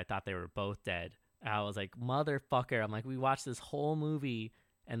time because I thought they were both dead. I was like, motherfucker. I'm like, we watched this whole movie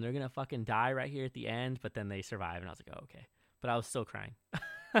and they're going to fucking die right here at the end, but then they survive. And I was like, oh, okay. But I was still crying.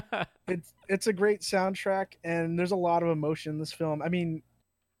 It's a great soundtrack, and there's a lot of emotion in this film. I mean,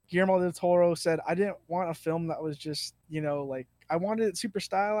 Guillermo del Toro said, I didn't want a film that was just, like, I wanted it super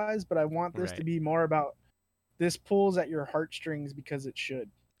stylized, but I want this to be more about, this pulls at your heartstrings because it should.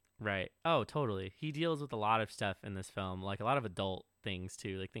 Right. Oh, totally. He deals with a lot of stuff in this film, like a lot of adult things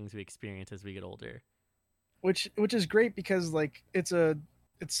too, like things we experience as we get older. Which is great because like it's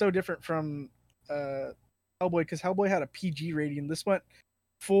so different from Hellboy, because Hellboy had a PG rating. This went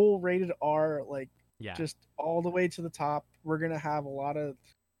full rated R, like just all the way to the top. We're gonna have an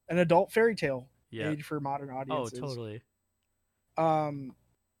adult fairy tale made for modern audiences. Oh, totally.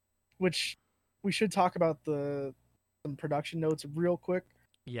 Which we should talk about some production notes real quick.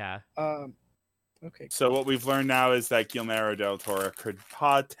 Yeah. Okay. So what we've learned now is that Guillermo del Toro could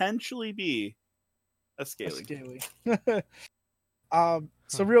potentially be a scaly.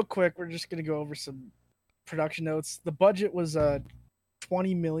 So real quick, we're just gonna go over some production notes. The budget was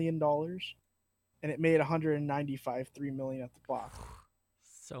 $20 million, and it made $195.3 million at the box.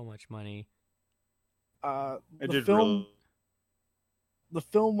 So much money. The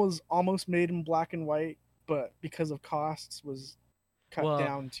film was almost made in black and white, but because of costs was cut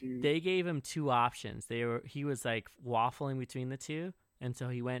down to. They gave him two options. He was like waffling between the two, and so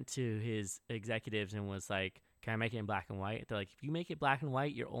he went to his executives and was like, "Can I make it in black and white?" They're like, "If you make it black and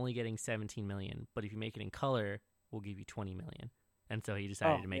white, you're only getting 17 million, but if you make it in color, we'll give you 20 million." And so he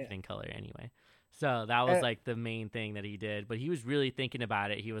decided to make it in color anyway. So that was like the main thing that he did, but he was really thinking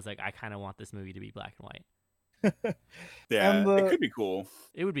about it. He was like, "I kind of want this movie to be black and white." Yeah, it could be cool.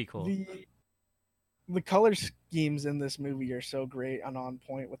 It would be cool. The color schemes in this movie are so great and on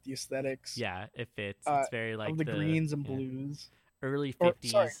point with the aesthetics. Yeah, it fits. It's very like the greens and blues. Early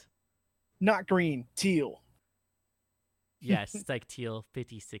 50s. Not green, teal. Yes, it's like teal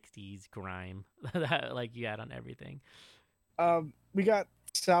 50s, 60s grime that like you had on everything. We got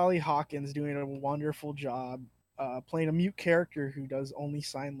Sally Hawkins doing a wonderful job. playing a mute character who does only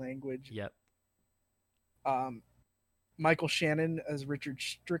sign language. Yep. Michael Shannon as Richard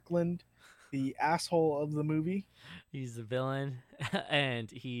Strickland, the asshole of the movie. He's the villain, and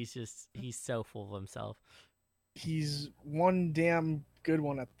he's so full of himself. He's one damn good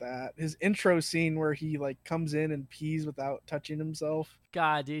one at that. His intro scene where he like comes in and pees without touching himself.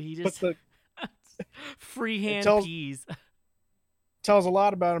 God, dude, he just freehand pees. Tells a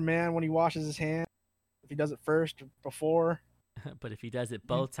lot about a man when he washes his hands. If he does it first or before. But if he does it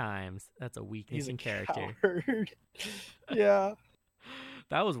both times, that's a weakness in character. Yeah.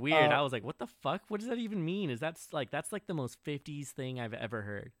 That was weird. I was like, what the fuck? What does that even mean? That's like the most 50s thing I've ever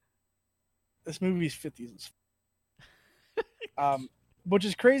heard. This movie's 50s. Which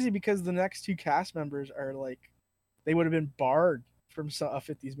is crazy because the next two cast members are like, they would have been barred from a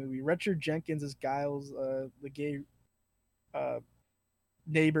 50s movie. Richard Jenkins is Giles, the gay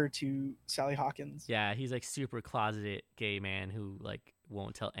neighbor to Sally Hawkins. Yeah, he's like super closeted gay man who like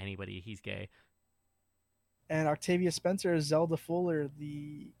won't tell anybody he's gay. And Octavia Spencer is Zelda Fuller,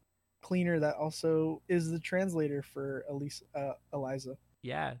 the cleaner that also is the translator for Eliza.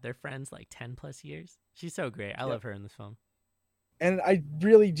 Yeah, they're friends like 10 plus years. She's so great. I love her in this film. And I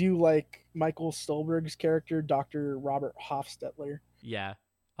really do like Michael Stolberg's character, Dr. Robert Hofstetler. Yeah,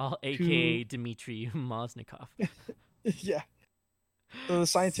 a.k.a. Dmitry Moznikov. Yeah. The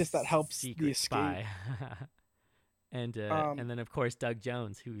scientist that helps Secret the escape. Spy. And then, of course, Doug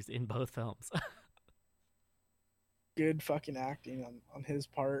Jones, who's in both films. Good fucking acting on his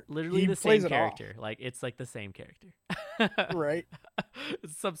part. Literally the same character. Like, it's like the same character. Right.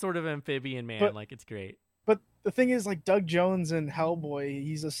 It's some sort of amphibian man. Like, it's great. But the thing is, like, Doug Jones in Hellboy,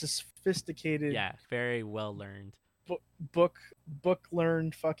 he's a sophisticated... Yeah, very well learned. Book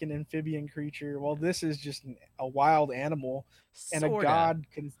learned fucking amphibian creature. Well, this is just a wild animal. And a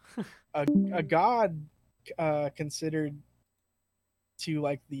god considered to,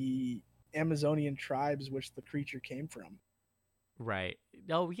 like, the Amazonian tribes which the creature came from. Right.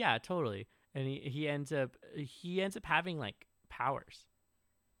 Oh yeah, totally. And he ends up having like powers.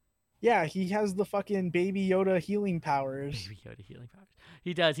 Yeah, he has the fucking Baby Yoda healing powers. Baby Yoda healing powers.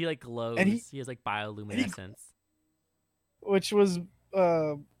 He does. He like glows. And he has like bioluminescence. Which was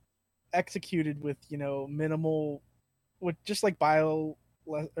executed with, minimal, with just like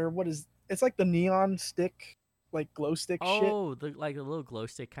it's like the neon stick, like glow stick shit. Oh, like a little glow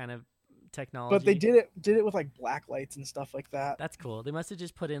stick kind of technology. But they did it with like black lights and stuff like that. That's cool. They must have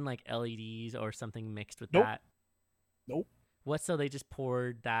just put in like LEDs or something mixed with that. Nope. What? So they just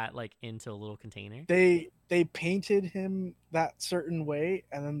poured that like into a little container? They painted him that certain way,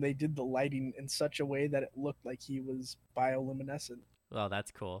 and then they did the lighting in such a way that it looked like he was bioluminescent. Oh,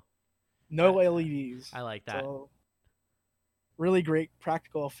 that's cool. No LEDs. I like that. So, really great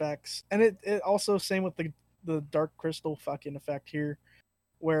practical effects, and it also same with the Dark Crystal fucking effect here,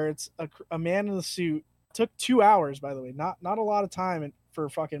 where it's a man in the suit. Took 2 hours, by the way, not a lot of time for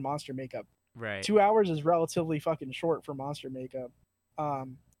fucking monster makeup. Right. 2 hours is relatively fucking short for monster makeup.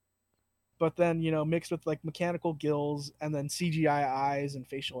 But then, mixed with like mechanical gills and then CGI eyes and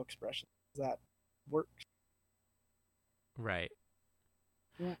facial expressions, that works. Right.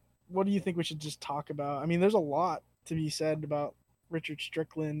 What do you think we should just talk about? I mean, there's a lot to be said about Richard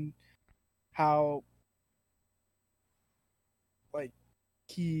Strickland, how like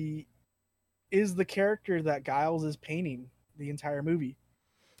he is the character that Giles is painting the entire movie.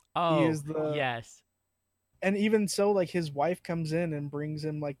 Oh, yes. And even so, like, his wife comes in and brings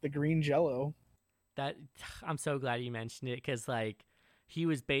him like the green Jello. That I'm so glad you mentioned it, because like he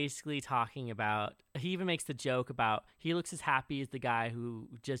was basically talking about. He even makes the joke about he looks as happy as the guy who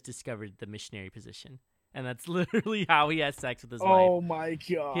just discovered the missionary position, and that's literally how he has sex with his wife. Oh my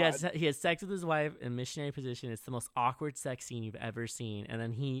god! He has sex with his wife in missionary position. It's the most awkward sex scene you've ever seen, and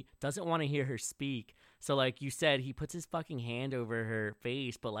then he doesn't want to hear her speak. So, like you said, he puts his fucking hand over her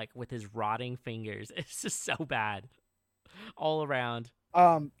face, but like with his rotting fingers. It's just so bad, all around.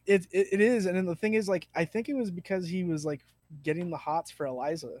 It is, and then the thing is, like, I think it was because he was like getting the hots for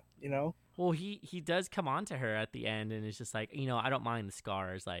Eliza, Well, he does come on to her at the end, and it's just like, I don't mind the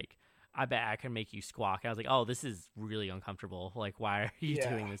scars. Like, I bet I can make you squawk. I was like, oh, this is really uncomfortable. Like, why are you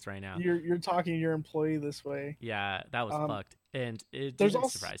doing this right now? You're talking to your employee this way. Yeah, that was fucked, and it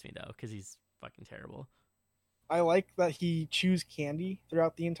doesn't surprise me though, because he's fucking terrible. I like that he chews candy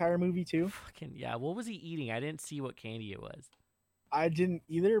throughout the entire movie too. Fucking yeah. What was he eating? I didn't see what candy it was. I didn't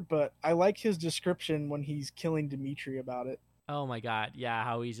either, but I like his description when he's killing Dimitri about it. Oh my god, yeah,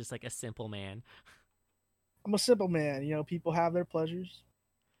 how he's just like a simple man. I'm a simple man, people have their pleasures.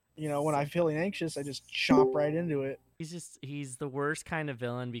 You know, when I'm feeling anxious, I just chomp right into it. He's the worst kind of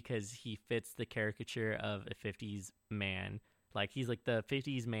villain because he fits the caricature of a 50s man. Like he's like the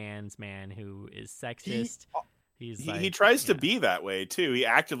 50s man's man who is sexist. He tries to be that way too. He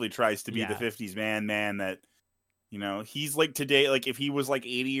actively tries to be the 50s man that, you know, he's like today, like if he was like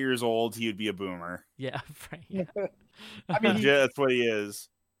 80 years old, he would be a boomer. Yeah, right. Yeah. I mean, that's what he is.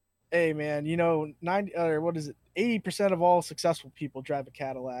 Hey man, you know, 80% of all successful people drive a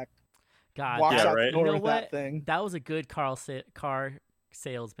Cadillac. God, walks out the door you know with what? That thing. That was a good car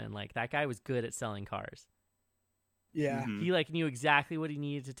salesman. Like that guy was good at selling cars. Yeah, he like knew exactly what he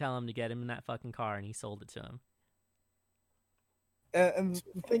needed to tell him to get him in that fucking car, and he sold it to him. And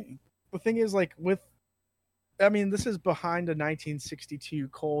the thing is, like I mean, this is behind a 1962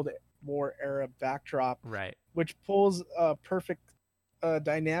 Cold War era backdrop, right? Which pulls a perfect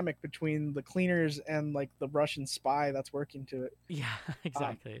dynamic between the cleaners and like the Russian spy that's working to it. Yeah,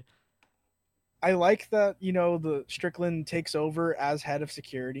 exactly. I like that, you know, the Strickland takes over as head of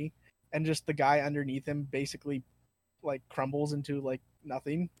security, and just the guy underneath him basically like crumbles into like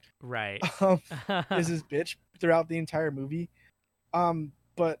nothing. Right. Is his bitch throughout the entire movie.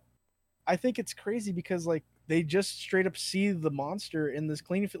 But I think it's crazy because like they just straight up see the monster in this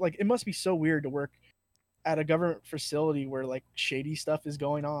cleaning. Like it must be so weird to work at a government facility where like shady stuff is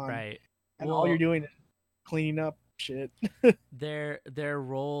going on, right? And all you're doing is cleaning up shit. Their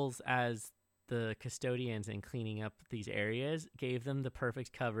roles as the custodians and cleaning up these areas gave them the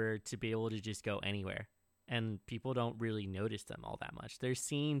perfect cover to be able to just go anywhere, and people don't really notice them all that much. There's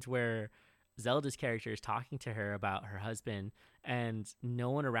scenes where Zelda's character is talking to her about her husband, and no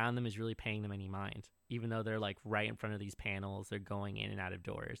one around them is really paying them any mind, even though they're like right in front of these panels. They're going in and out of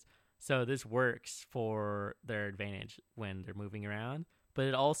doors. So this works for their advantage when they're moving around, but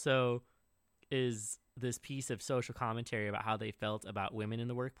it also is this piece of social commentary about how they felt about women in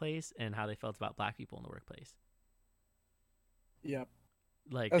the workplace and how they felt about black people in the workplace. Yep.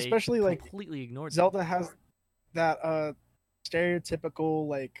 Like especially like completely ignored Zelda them. has that stereotypical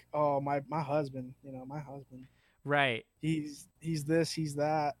like, oh, my husband, you know, my husband. Right. He's this, he's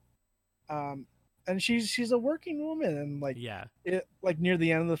that. And she's a working woman, and like it like near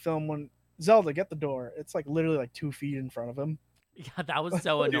the end of the film when Zelda get the door, it's like literally like 2 feet in front of him. Yeah, that was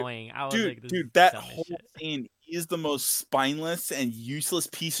so annoying. I was like, dude, that whole scene, he is the most spineless and useless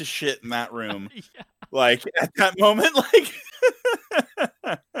piece of shit in that room. Yeah. Like at that moment, like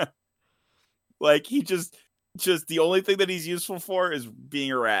like he just the only thing that he's useful for is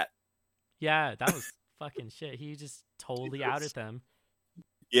being a rat. Yeah, that was fucking shit. He just totally outed them.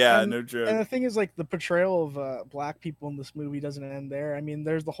 Yeah, no joke. And the thing is, like, the portrayal of black people in this movie doesn't end there. I mean,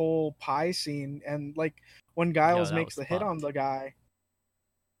 there's the whole pie scene, and like when Giles makes the hit on the guy,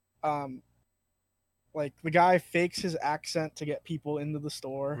 like the guy fakes his accent to get people into the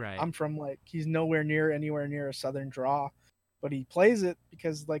store. Right. I'm from like, he's anywhere near a southern draw, but he plays it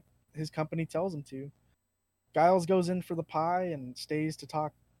because like his company tells him to. Giles goes in for the pie and stays to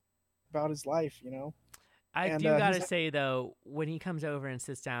talk about his life, you know. I do gotta say though, when he comes over and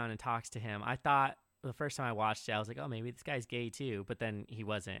sits down and talks to him, I thought the first time I watched it, I was like, oh, maybe this guy's gay too. But then he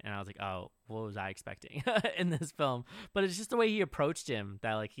wasn't, and I was like, oh, what was I expecting in this film? But it's just the way he approached him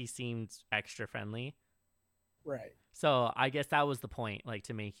that like he seemed extra friendly. Right. So I guess that was the point, like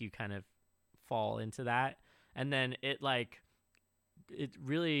to make you kind of fall into that, and then it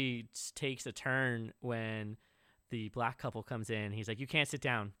really takes a turn when the black couple comes in. He's like, you can't sit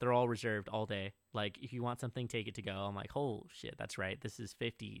down. They're all reserved all day. Like, if you want something, take it to go. I'm like, oh, shit, that's right. This is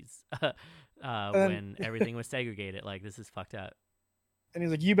 50s when everything was segregated. Like, this is fucked up. And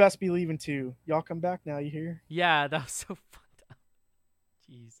he's like, you best be leaving too. Y'all come back now, you hear? Yeah, that was so fucked up.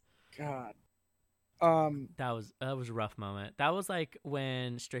 Jeez. God. That was a rough moment. That was like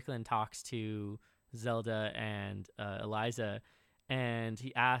when Strickland talks to Zelda and Eliza, and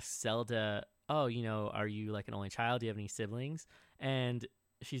he asks Zelda, oh, you know, are you like an only child? Do you have any siblings? And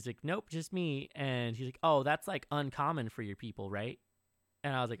she's like, nope, just me. And he's like, oh, that's like uncommon for your people, right?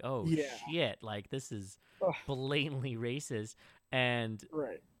 And I was like, oh, shit, like this is blatantly racist. And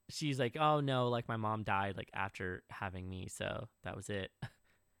she's like, oh no, like my mom died like after having me, so that was it.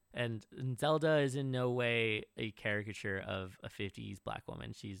 And Zelda is in no way a caricature of a 50s black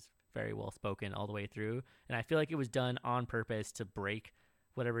woman. She's very well spoken all the way through, and I feel like it was done on purpose to break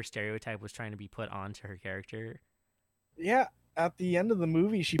whatever stereotype was trying to be put onto her character. Yeah, at the end of the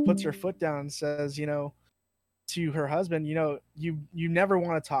movie, she puts her foot down and says, you know, to her husband, you know, you never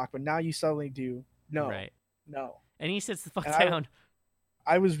want to talk, but now you suddenly do. No, no. And he sits the fuck down.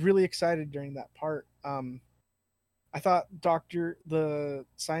 I was really excited during that part. I thought the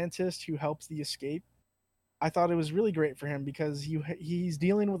scientist who helps the escape, I thought it was really great for him because he's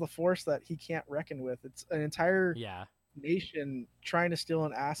dealing with a force that he can't reckon with. It's an entire nation trying to steal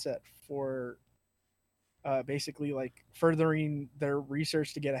an asset for basically like furthering their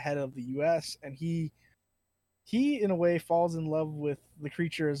research to get ahead of the US, and he in a way falls in love with the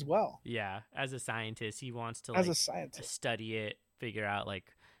creature as well. Yeah, as a scientist, he wants to as a scientist study it, figure out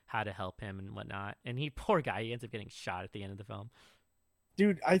like how to help him and whatnot. And poor guy, he ends up getting shot at the end of the film.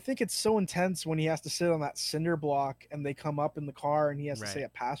 Dude, I think it's so intense when he has to sit on that cinder block and they come up in the car and he has to say a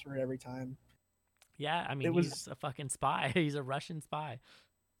password every time. Yeah, I mean, he's a fucking spy. He's a Russian spy.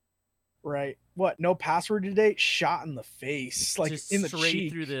 Right. What? No password today? Shot in the face. Like just in the straight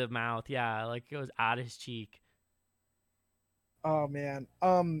cheek. through the mouth. Yeah, like it was out of his cheek. Oh, man.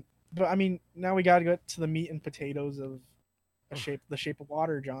 But I mean, now we got to go to the meat and potatoes of The Shape of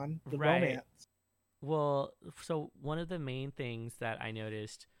Water, John. The romance. Well, so one of the main things that I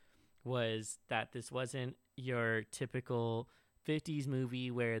noticed was that this wasn't your typical 50s movie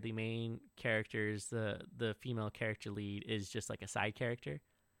where the main characters, the female character lead, is just like a side character.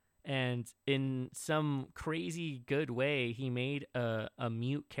 And in some crazy good way, he made a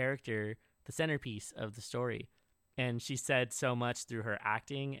mute character the centerpiece of the story. And she said so much through her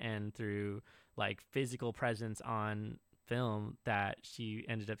acting and through like physical presence on film that she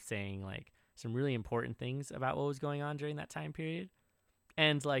ended up saying like some really important things about what was going on during that time period.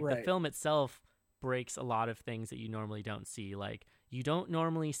 And like the film itself breaks a lot of things that you normally don't see. Like you don't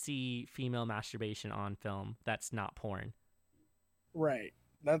normally see female masturbation on film that's not porn. Right.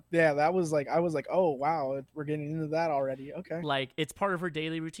 That was like, I was like, oh wow, we're getting into that already. Okay. Like it's part of her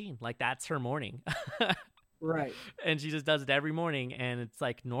daily routine. Like that's her morning. Right. And she just does it every morning, and it's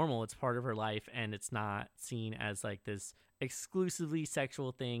like normal. It's part of her life, and it's not seen as like this exclusively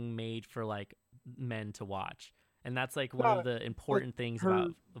sexual thing made for like men to watch. And that's like one of the important things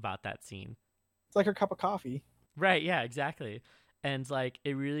about that scene. It's like her cup of coffee. Right, yeah, exactly. And like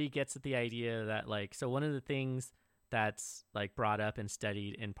it really gets at the idea that like, so one of the things that's like brought up and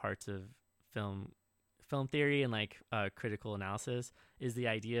studied in parts of film theory and like critical analysis is the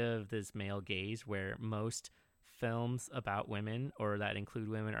idea of this male gaze, where most films about women or that include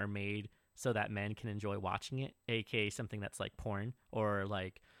women are made so that men can enjoy watching it, aka something that's like porn, or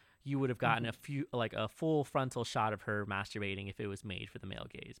like you would have gotten a full frontal shot of her masturbating if it was made for the male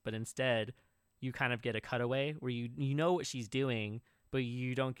gaze. But instead you kind of get a cutaway where you know what she's doing, but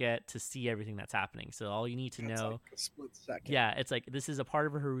you don't get to see everything that's happening. So all you need to know, like a split second. Yeah, it's like this is a part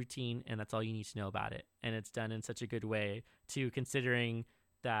of her routine, and that's all you need to know about it. And it's done in such a good way, too, considering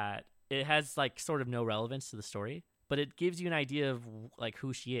that it has like sort of no relevance to the story, but it gives you an idea of like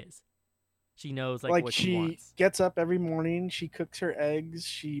who she is. She knows like what she wants. She gets up every morning. She cooks her eggs.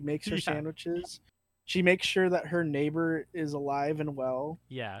 She makes her sandwiches. She makes sure that her neighbor is alive and well.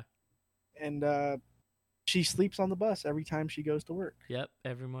 Yeah. And she sleeps on the bus every time she goes to work. Yep,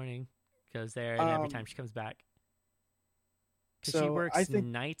 every morning goes there, and every time she comes back. Because so she works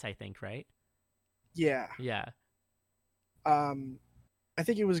nights, I think, right? Yeah. Yeah. I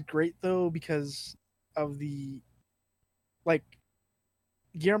think it was great though because of the like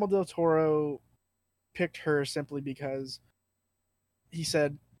Guillermo del Toro picked her simply because he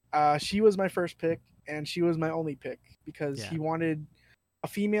said she was my first pick and she was my only pick because he wanted a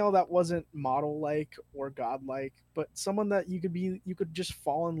female that wasn't model-like or godlike, but someone that you could just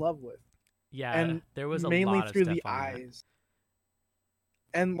fall in love with. Yeah, and there was mainly lot of through stuff the on eyes.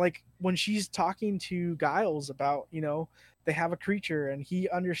 That. And like when she's talking to Giles about, they have a creature and he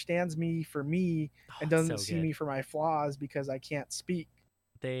understands me for me and doesn't see me for my flaws because I can't speak.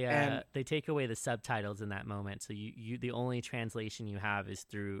 They take away the subtitles in that moment, so you the only translation you have is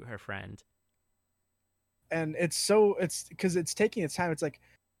through her friend. And it's because it's taking its time. It's like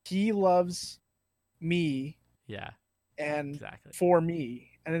he loves me, and for me,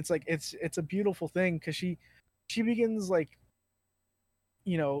 and it's like it's a beautiful thing because she begins like,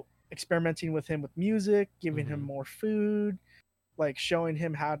 experimenting with him with music, giving him more food, like showing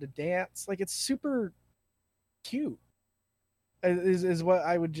him how to dance. Like it's super cute. Is what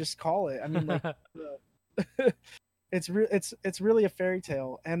I would just call it. I mean, like it's really a fairy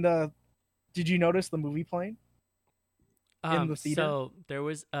tale. And did you notice the movie playing in the theater? So there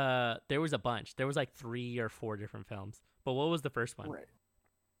was a bunch. There was like 3 or 4 different films. But what was the first one? Right.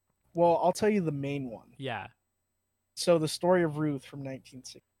 Well, I'll tell you the main one. Yeah. So the Story of Ruth from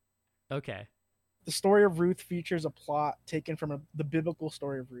 1960. Okay. The Story of Ruth features a plot taken from the biblical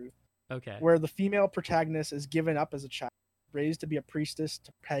story of Ruth. Okay. Where the female protagonist is given up as a child, raised to be a priestess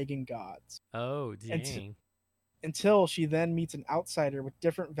to pagan gods. Oh, dang. Until she then meets an outsider with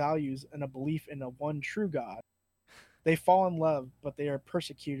different values and a belief in a one true God. They fall in love, but they are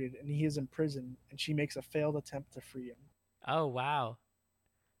persecuted, and he is in prison, and she makes a failed attempt to free him. Oh, wow.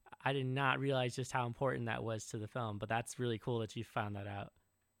 I did not realize just how important that was to the film, but that's really cool that you found that out.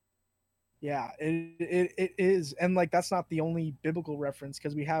 Yeah, it is. And like that's not the only biblical reference,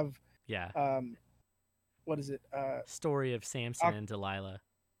 because we have what is it? Story of Samson and Delilah.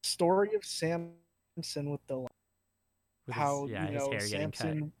 Story of Samson with Delilah. With how his hair getting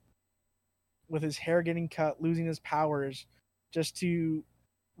cut. With his hair getting cut, losing his powers, just to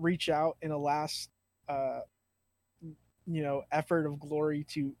reach out in a last effort of glory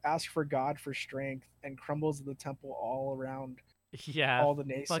to ask for God for strength, and crumbles the temple all around. Yeah, all the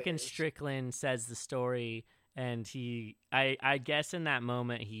naysayers. Fucking Strickland says the story, and I guess in that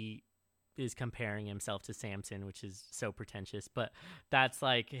moment he is comparing himself to Samson, which is so pretentious, but that's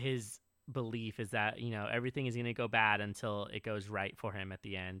like his belief, is that everything is going to go bad until it goes right for him at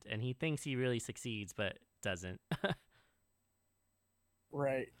the end, and he thinks he really succeeds but doesn't.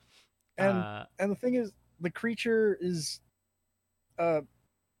 Right. And the thing is, the creature is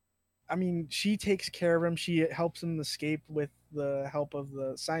she takes care of him. She helps him escape with the help of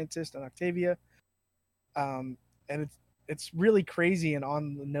the scientist and Octavia. And it's really crazy and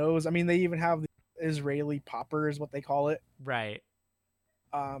on the nose. I mean, they even have the Israeli popper is what they call it. Right.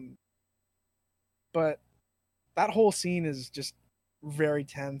 But that whole scene is just very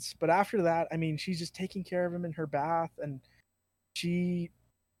tense. But after that, I mean, she's just taking care of him in her bath, and she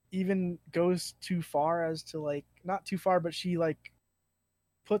even goes too far as to, like, not too far, but she like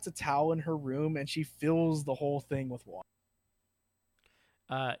puts a towel in her room and she fills the whole thing with water.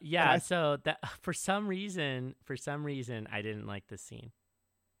 So that for some reason I didn't like this scene,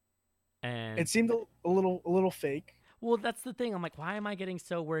 and it seemed a little fake. Well, that's the thing. I'm like, why am I getting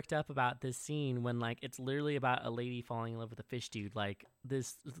so worked up about this scene when, like, it's literally about a lady falling in love with a fish dude? Like,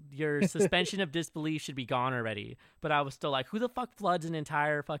 your suspension of disbelief should be gone already. But I was still like, who the fuck floods an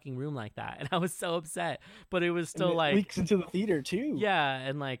entire fucking room like that? And I was so upset. But it was still like leaks into the theater too. Yeah,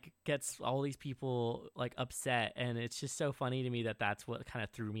 and like gets all these people like upset, and it's just so funny to me that that's what kind of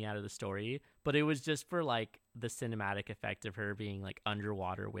threw me out of the story. But it was just for like the cinematic effect of her being like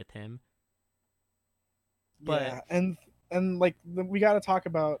underwater with him. But yeah, and like we got to talk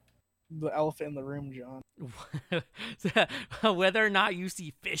about the elephant in the room, John. Whether or not you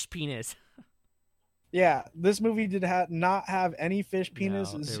see fish penis. Yeah, this movie did not have any fish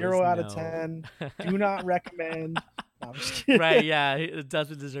penis. No, 0 out of 10. Do not recommend. No, right? Yeah, it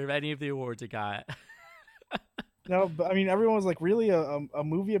doesn't deserve any of the awards it got. No, but I mean, everyone was like, really, a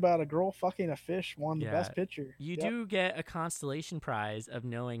movie about a girl fucking a fish won the best picture. You do get a consolation prize of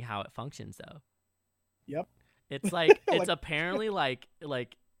knowing how it functions, though. Yep. It's like it's apparently like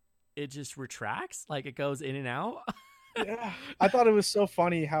it just retracts, like it goes in and out. Yeah. I thought it was so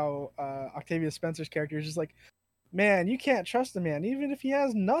funny how Octavia Spencer's character is just like, man, you can't trust the man even if he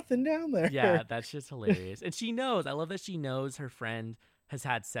has nothing down there. Yeah, that's just hilarious. And she knows. I love that she knows her friend has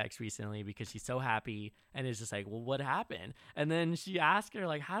had sex recently because she's so happy and is just like, well, what happened? And then she asks her,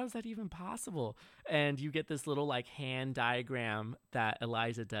 like, how is that even possible? And you get this little like hand diagram that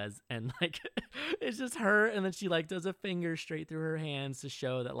Eliza does, and like it's just her, and then she like does a finger straight through her hands to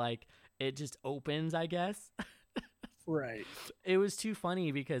show that like it just opens, I guess. Right. It was too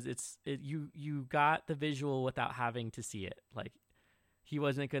funny because you got the visual without having to see it. Like, he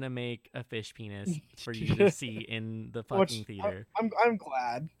wasn't gonna make a fish penis for you to see in the fucking theater. I'm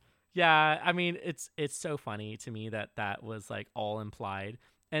glad. Yeah, I mean, it's so funny to me that was like all implied,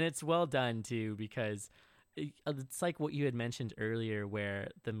 and it's well done too, because it's like what you had mentioned earlier, where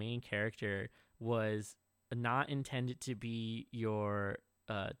the main character was not intended to be your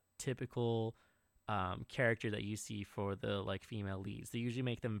typical character that you see for the like female leads. They usually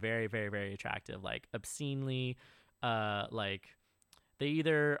make them very, very, very attractive, like obscenely, like. They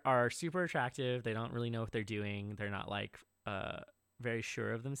either are super attractive, they don't really know what they're doing, they're not like very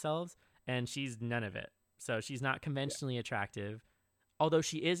sure of themselves, and she's none of it. So she's not conventionally attractive, although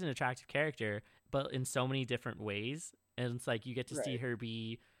she is an attractive character, but in so many different ways. And it's like you get to see her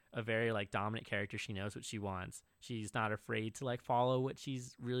be a very like dominant character. She knows what she wants. She's not afraid to like follow what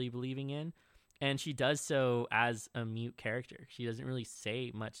she's really believing in. And she does so as a mute character. She doesn't really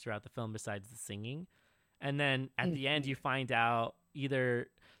say much throughout the film besides the singing. And then at the end, you find out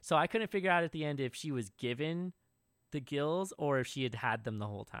so I couldn't figure out at the end if she was given the gills or if she had had them the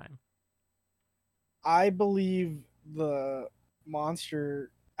whole time. I believe the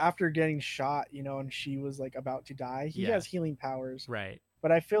monster, after getting shot, and she was like about to die, he has healing powers. Right.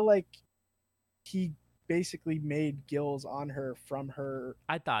 But I feel like he basically made gills on her from her.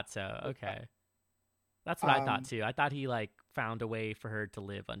 I thought so. Okay. That's what I thought too. I thought he like found a way for her to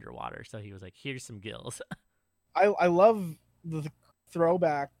live underwater. So he was like, here's some gills. I love the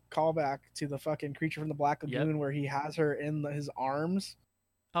throwback callback to the fucking Creature from the Black Lagoon where he has her in his arms.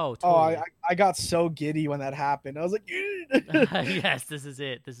 Oh, totally. I got so giddy when that happened. I was like, yes, this is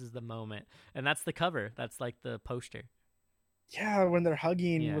it. This is the moment. And that's the cover. That's like the poster. Yeah, when they're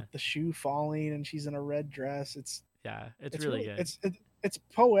hugging with the shoe falling and she's in a red dress. It's really good. It's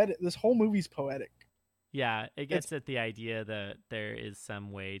poetic. This whole movie's poetic. Yeah, it gets at the idea that there is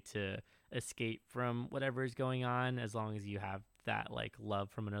some way to escape from whatever is going on as long as you have that like love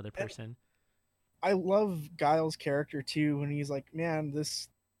from another person. I love Giles' character too when he's like, man, this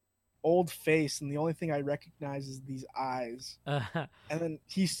old face and the only thing I recognize is these eyes. And then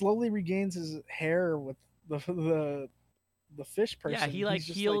he slowly regains his hair with the fish person. Yeah, he like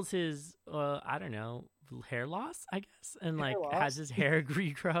heals his I don't know, hair loss, I guess, and like has his hair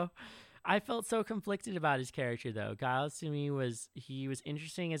regrow. I felt so conflicted about his character though. Giles to me was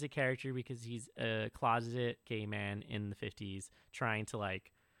interesting as a character because he's a closeted gay man in the 50s trying to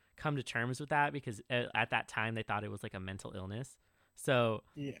like come to terms with that because at that time they thought it was like a mental illness. So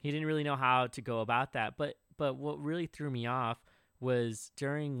he didn't really know how to go about that. But what really threw me off was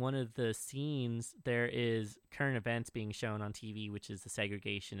during one of the scenes, there is current events being shown on TV, which is the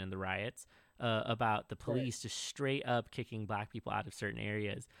segregation and the riots about the police just straight up kicking black people out of certain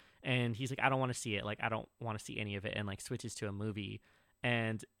areas. And he's like, I don't want to see it. Like, I don't want to see any of it. And like switches to a movie.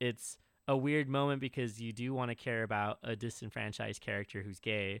 And it's a weird moment because you do want to care about a disenfranchised character who's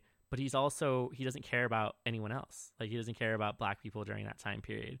gay, but he doesn't care about anyone else. Like he doesn't care about black people during that time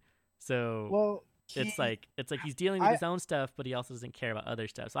period. So it's like he's dealing with his own stuff, but he also doesn't care about other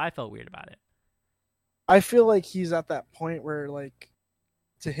stuff. So I felt weird about it. I feel like he's at that point where like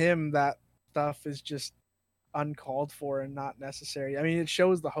to him that stuff is just uncalled for and not necessary. I mean, it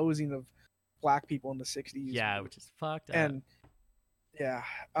shows the hosing of black people in the 60s. Yeah, which is fucked up. And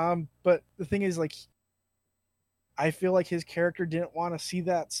but the thing is like I feel like his character didn't want to see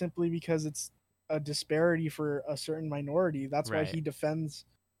that simply because it's a disparity for a certain minority. That's why he defends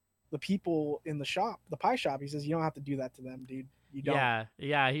the people in the pie shop. He says, you don't have to do that to them, dude. You don't.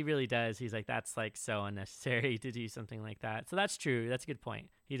 Yeah, he really does. He's like, that's like so unnecessary to do something like that. So that's true. That's a good point.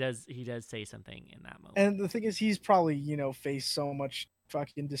 He does say something in that moment. And the thing is, he's probably, faced so much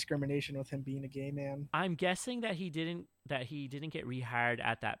fucking discrimination with him being a gay man. I'm guessing that he didn't get rehired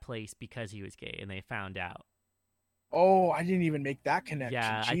at that place because he was gay and they found out. Oh, I didn't even make that connection.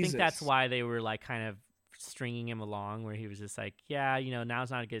 Yeah, Jesus. I think that's why they were like kind of stringing him along where he was just like, yeah,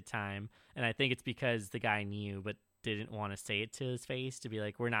 now's not a good time. And I think it's because the guy knew but didn't want to say it to his face to be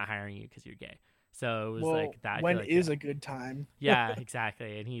like, we're not hiring you because you're gay. So it was like that. When is a good time? Yeah,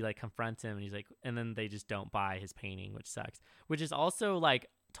 exactly. And he like confronts him and he's like, and then they just don't buy his painting, which sucks. Which is also like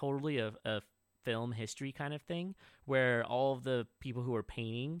totally a film history kind of thing where all of the people who were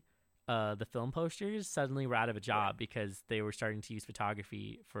painting the film posters suddenly were out of a job because they were starting to use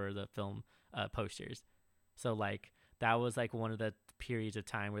photography for the film posters. So like that was like one of the periods of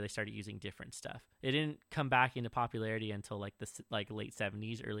time where they started using different stuff. It didn't come back into popularity until like the late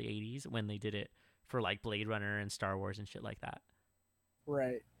 70s, early 80s when they did it for like Blade Runner and Star Wars and shit like that.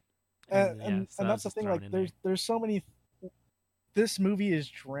 Right. And that's the thing. Like there's so many. This movie is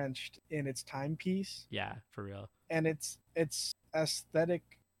drenched in its timepiece. Yeah, for real. And it's aesthetic.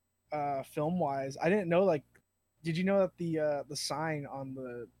 Film wise, I didn't know. Like, did you know that the sign on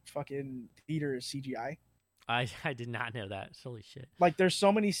the fucking theater is CGI? I did not know that. Holy shit! Like, there's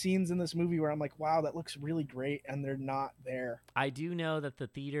so many scenes in this movie where I'm like, wow, that looks really great, and they're not there. I do know that the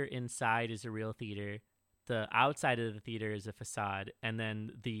theater inside is a real theater. The outside of the theater is a facade, and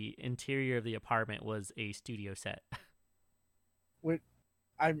then the interior of the apartment was a studio set.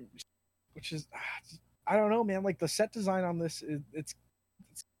 I don't know, man. Like the set design on this it's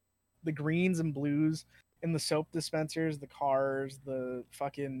the greens and blues in the soap dispensers, the cars, the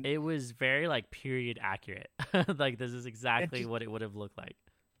fucking... It was very, like, period accurate. Like, this is exactly what it would have looked like.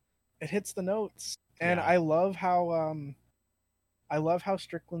 It hits the notes. And I love how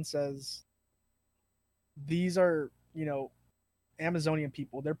Strickland says these are, Amazonian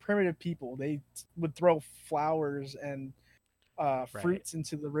people. They're primitive people. They would throw flowers and fruits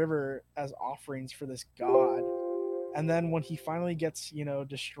into the river as offerings for this god. And then when he finally gets,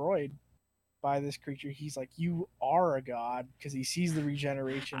 destroyed by this creature, he's like, you are a god, because he sees the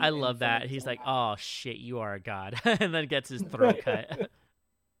regeneration. I love that. He's like, oh, shit, you are a god. And then gets his throat cut.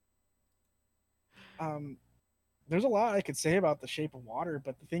 There's a lot I could say about The Shape of Water,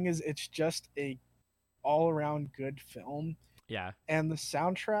 but the thing is, it's just a all-around good film. Yeah. And the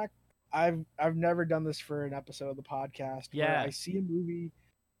soundtrack, I've never done this for an episode of the podcast. Yeah. Where I see a movie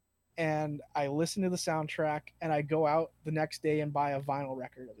and I listen to the soundtrack and I go out the next day and buy a vinyl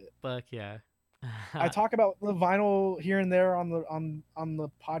record of it. Fuck yeah. I talk about the vinyl here and there on the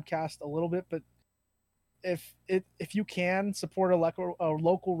podcast a little bit, but if you can support a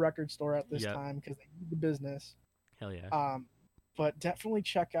local record store at this time because they need the business. Hell yeah. But definitely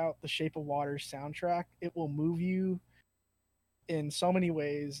check out the Shape of Water soundtrack. It will move you in so many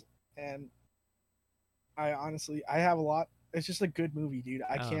ways, and I have a lot. It's just a good movie, dude.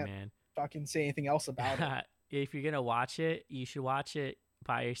 I can't fucking say anything else about it. If you're gonna watch it, you should watch it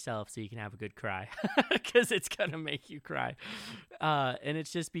by yourself so you can have a good cry, because it's gonna make you cry. And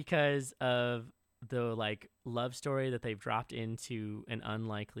it's just because of the like love story that they've dropped into an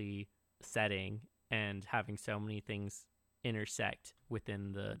unlikely setting and having so many things intersect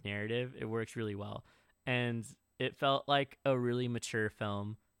within the narrative. It works really well, and it felt like a really mature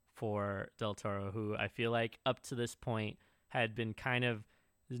film for Del Toro, who I feel like up to this point had been kind of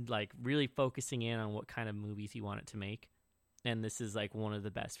like really focusing in on what kind of movies he wanted to make. And this is like one of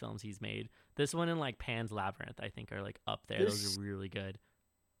the best films he's made. This one and like Pan's Labyrinth, I think, are like up there. Those are really good.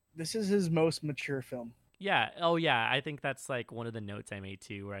 This is his most mature film. Yeah. Oh yeah. I think that's like one of the notes I made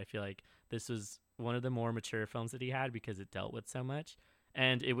too, where I feel like this was one of the more mature films that he had because it dealt with so much.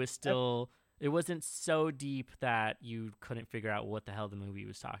 And it was still, it wasn't so deep that you couldn't figure out what the hell the movie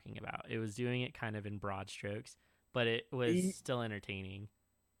was talking about. It was doing it kind of in broad strokes, but it was still entertaining.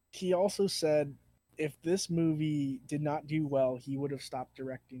 He also said if this movie did not do well, he would have stopped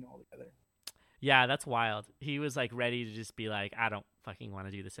directing altogether. Yeah, that's wild. He was like ready to just be like, I don't fucking want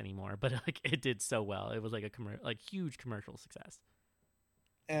to do this anymore. But like it did so well. It was like a huge commercial success.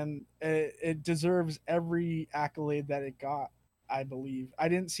 And it deserves every accolade that it got, I believe. I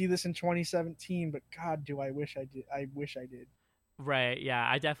didn't see this in 2017, but God, do I wish I did. I wish I did. Right, yeah.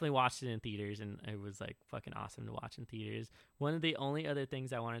 I definitely watched it in theaters, and it was like fucking awesome to watch in theaters. One of the only other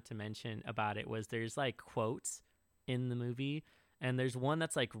things I wanted to mention about it was there's like quotes in the movie, and there's one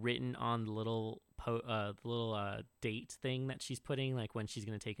that's like written on the little date thing that she's putting, like when she's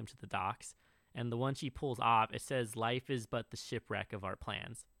gonna take him to the docks. And the one she pulls off, it says, "Life is but the shipwreck of our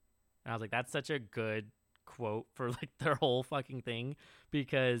plans." And I was like, that's such a good quote for like their whole fucking thing,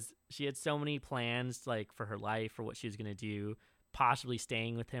 because she had so many plans like for her life, for what she was gonna do, possibly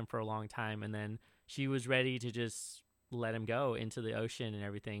staying with him for a long time, and then she was ready to just let him go into the ocean and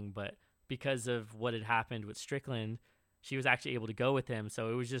everything, but because of what had happened with Strickland, she was actually able to go with him. So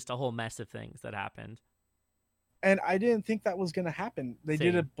it was just a whole mess of things that happened. And I didn't think that was going to happen. They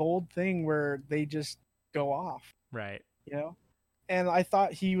did a bold thing where they just go off. Right. You know? And I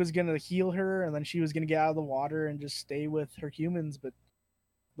thought he was going to heal her and then she was going to get out of the water and just stay with her humans, but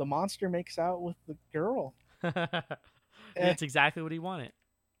the monster makes out with the girl. That's exactly what he wanted.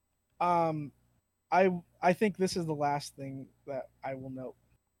 I think this is the last thing that I will note.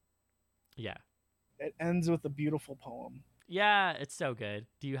 Yeah. It ends with a beautiful poem. Yeah, it's so good.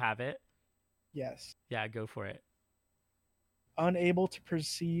 Do you have it? Yes. Yeah, go for it. Unable to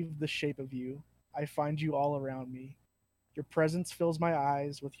perceive the shape of you, I find you all around me. Your presence fills my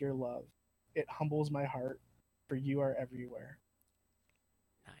eyes with your love. It humbles my heart, for you are everywhere.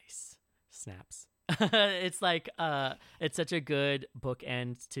 Nice. Snaps. It's like it's such a good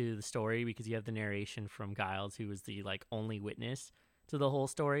bookend to the story, because you have the narration from Giles, who was the like only witness to the whole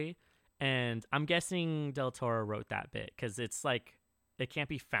story. And I'm guessing Del Toro wrote that bit because it's like it can't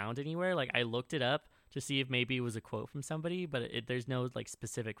be found anywhere. Like I looked it up to see if maybe it was a quote from somebody, but there's no like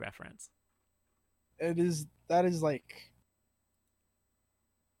specific reference. That is like,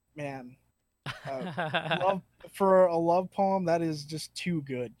 man, love, for a love poem, that is just too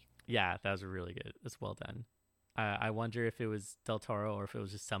good. Yeah, that was really good. That's well done. I wonder if it was Del Toro or if it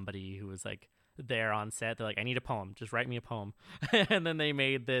was just somebody who was like there on set. They're like, I need a poem. Just write me a poem. And then they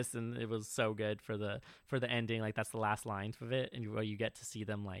made this, and it was so good for the ending. Like that's the last line of it, and you get to see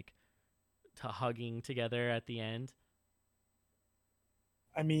them like hugging together at the end.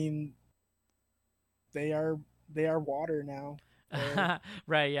 I mean, they are water now.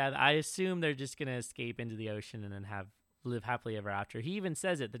 Right? Yeah. I assume they're just gonna escape into the ocean and then live happily ever after. He even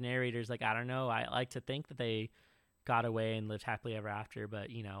says it. The narrator's like, I don't know. I like to think that they got away and lived happily ever after, but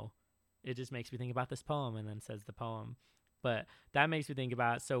you know, it just makes me think about this poem, and then says the poem. But that makes me think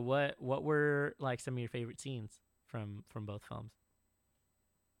about, so what were like some of your favorite scenes from both films?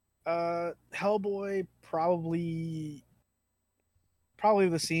 Hellboy, probably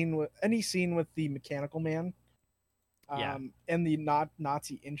the scene with the mechanical man. Yeah. And the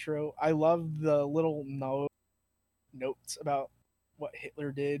Nazi intro. I love the little notes about what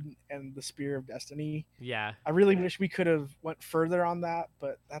Hitler did and the Spear of Destiny. Yeah. I really wish we could have went further on that,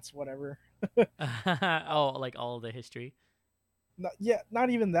 but that's whatever. Oh, like all the history? not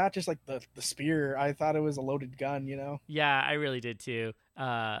even that. Just like the spear. I thought it was a loaded gun. You know. Yeah, I really did too.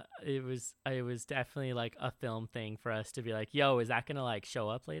 It was definitely like a film thing for us to be like, yo, is that gonna like show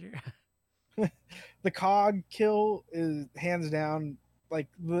up later? The Cog kill is hands down like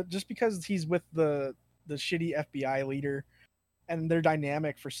just because he's with the shitty FBI leader, and their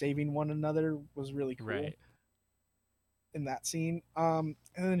dynamic for saving one another was really cool. Right. In that scene. And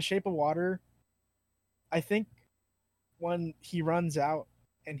then Shape of Water, I think when he runs out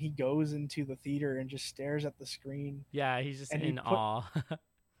and he goes into the theater and just stares at the screen. Yeah, he's just in awe.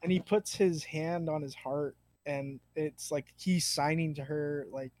 And he puts his hand on his heart, and it's like he's signing to her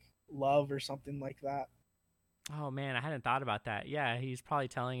like love or something like that. Oh man, I hadn't thought about that. Yeah, he's probably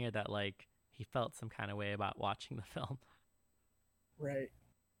telling her that like he felt some kind of way about watching the film. Right.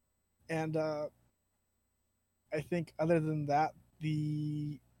 And I think other than that,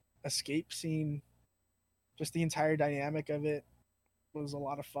 the escape scene, just the entire dynamic of it was a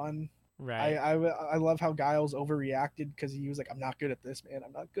lot of fun. Right. I love how Giles overreacted because he was like, I'm not good at this, man.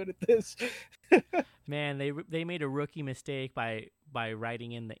 I'm not good at this. Man, they made a rookie mistake by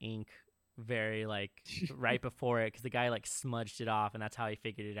writing in the ink very like right before it, because the guy like smudged it off, and that's how he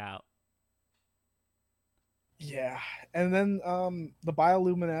figured it out. Yeah. And then the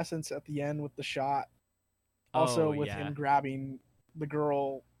bioluminescence at the end with the shot. Also with him grabbing the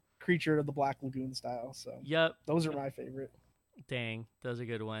girl creature of the Black Lagoon style. So yep, those are my favorite. Dang, those are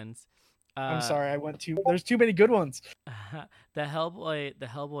good ones. I'm sorry, there's too many good ones. The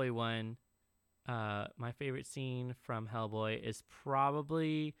Hellboy one. My favorite scene from Hellboy is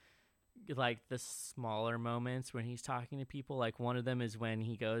probably like the smaller moments when he's talking to people. Like one of them is when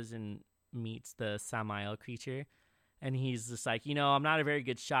he goes and meets the Samael creature. And he's just like, I'm not a very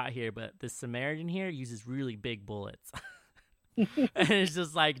good shot here, but the Samaritan here uses really big bullets. And it's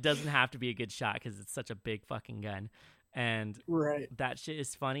just like, doesn't have to be a good shot because it's such a big fucking gun. And that shit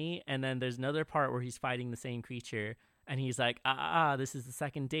is funny. And then there's another part where he's fighting the same creature, and he's like, this is the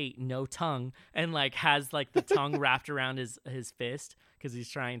second date, no tongue. And like has like the tongue wrapped around his fist because he's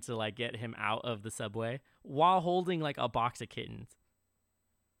trying to like get him out of the subway while holding like a box of kittens.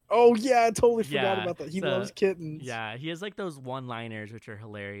 Oh, yeah, I totally forgot about that. He loves kittens. Yeah, he has, like, those one-liners, which are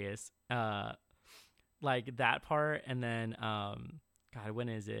hilarious. Like, that part, and then, God, when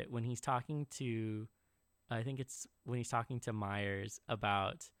is it? When he's talking to, I think it's when he's talking to Myers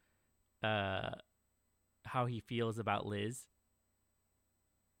about how he feels about Liz.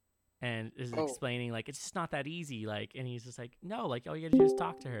 And is explaining, like, it's just not that easy. Like, and he's just like, no, like, all you gotta do is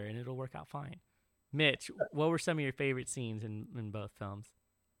talk to her, and it'll work out fine. Mitch, what were some of your favorite scenes in both films?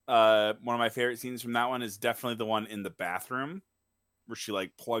 One of my favorite scenes from that one is definitely the one in the bathroom where she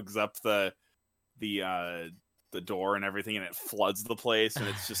like plugs up the door and everything, and it floods the place, and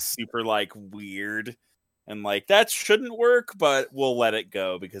it's just super like weird, and like that shouldn't work, but we'll let it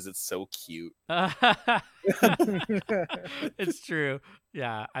go because it's so cute. It's true.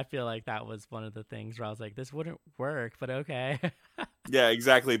 Yeah, I feel like that was one of the things where I was like, this wouldn't work, but okay. Yeah,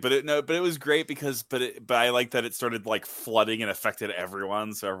 exactly. But it was great because but I like that it started like flooding and affected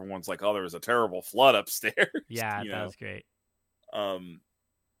everyone. So everyone's like, oh, there was a terrible flood upstairs. Yeah, that was great. And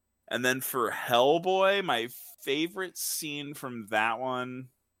then for Hellboy, my favorite scene from that one.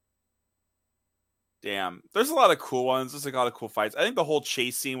 Damn, there's a lot of cool ones. There's like a lot of cool fights. I think the whole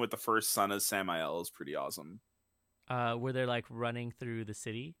chase scene with the first son of Samael is pretty awesome. Where they're like running through the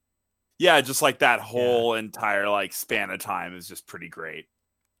city. Yeah, just like that whole entire like span of time is just pretty great.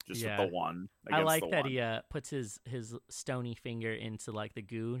 Just with the one. I like that he puts his stony finger into like the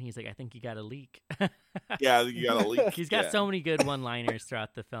goo, and he's like, I think you got a leak. Yeah, you got a leak. He's got so many good one-liners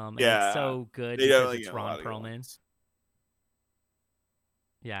throughout the film. And it's so good because it's Ron Perlman.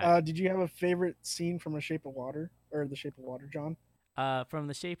 Yeah. Did you have a favorite scene from The Shape of Water, John? From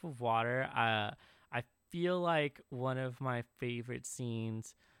The Shape of Water, I feel like one of my favorite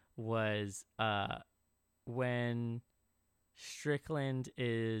scenes was when Strickland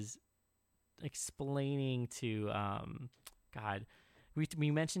is explaining to God,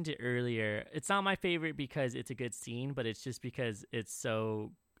 we mentioned it earlier. It's not my favorite because it's a good scene, but it's just because it's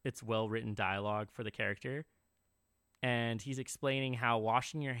well written dialogue for the character. And he's explaining how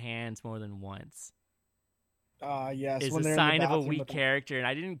washing your hands more than once yes, is a sign of a weak character. And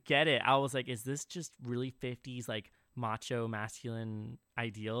I didn't get it. I was like, is this just really 50s like macho masculine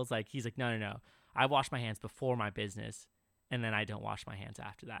ideals? Like he's like, no. I wash my hands before my business, and then I don't wash my hands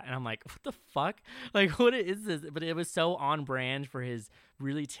after that. And I'm like, what the fuck? Like, what is this? But it was so on brand for his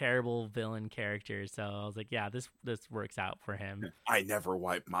really terrible villain character. So I was like, yeah, this works out for him. I never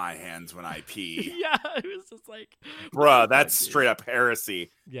wipe my hands when I pee. Yeah, it was just like, bruh, that's straight up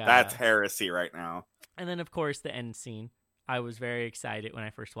heresy. Yeah, that's heresy right now. And then, of course, the end scene. I was very excited when I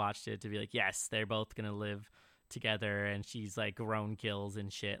first watched it to be like, yes, they're both gonna live together, and she's like grown gills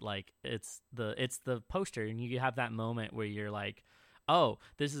and shit. Like it's the poster, and you have that moment where you're like, oh,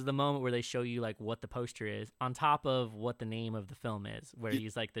 this is the moment where they show you like what the poster is on top of what the name of the film is, where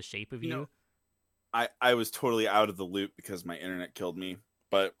he's like The Shape of You. Know, I was totally out of the loop because my internet killed me,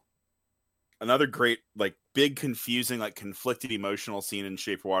 but another great, like, big, confusing, like, conflicted emotional scene in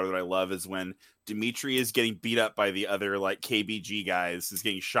Shape of Water that I love is when Dimitri is getting beat up by the other, like, KBG guys, is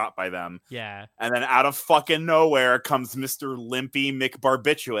getting shot by them. Yeah. And then out of fucking nowhere comes Mr. Limpy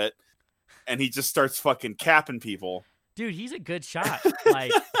McBarbiturate, and he just starts fucking capping people. Dude, he's a good shot.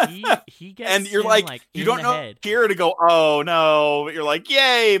 Like he gets and you're him, like you don't know head. here to go, oh no, but you're like,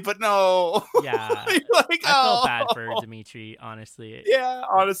 yay, but no. Yeah. Like, I felt bad for Dimitri, honestly. Yeah,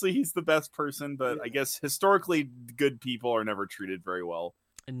 honestly, he's the best person, but I guess historically good people are never treated very well.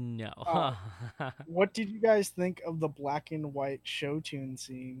 No. What did you guys think of the black and white show tune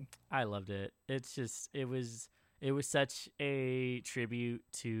scene? I loved it. It's just it was such a tribute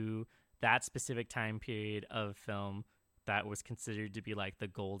to that specific time period of film that was considered to be like the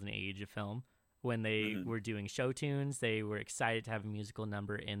golden age of film. When they were doing show tunes, they were excited to have a musical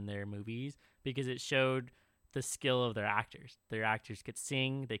number in their movies because it showed the skill of their actors. Their actors could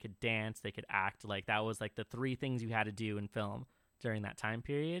sing, they could dance, they could act. Like that was like the three things you had to do in film during that time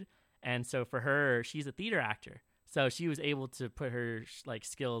period. And so for her, she's a theater actor. So she was able to put her like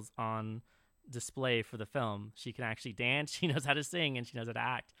skills on display for the film. She can actually dance, she knows how to sing, and she knows how to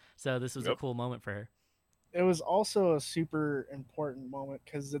act. So this was a cool moment for her. It was also a super important moment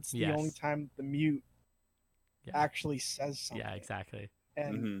because it's the only time the mute actually says something. Yeah, exactly.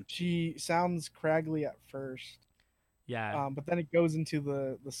 And she sounds craggly at first. Yeah. But then it goes into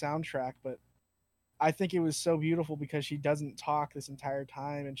the soundtrack. But I think it was so beautiful because she doesn't talk this entire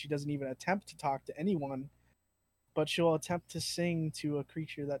time, and she doesn't even attempt to talk to anyone. But she'll attempt to sing to a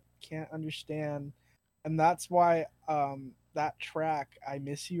creature that can't understand. And that's why that track, I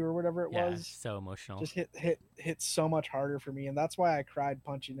Miss You or whatever it was, so emotional. Just hit so much harder for me. And that's why I cried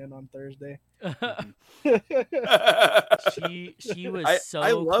punching in on Thursday. She was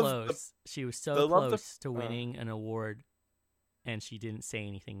so close. She was so close to winning an award, and she didn't say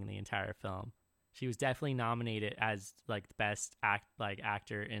anything in the entire film. She was definitely nominated as like the best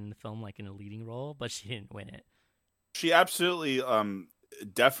actor in the film, like in a leading role, but she didn't win it. She absolutely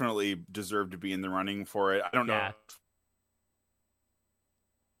definitely deserved to be in the running for it. I don't know.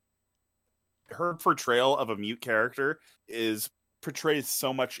 Her portrayal of a mute character portrays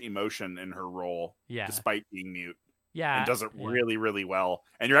so much emotion in her role, despite being mute. Yeah, and does it really, really well.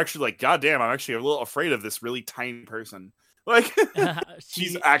 And you're actually like, God damn, I'm actually a little afraid of this really tiny person. Like,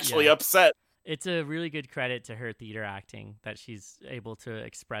 she's actually upset. It's a really good credit to her theater acting that she's able to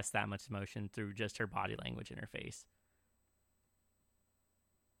express that much emotion through just her body language and her face.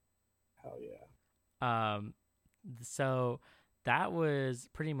 Hell yeah. So that was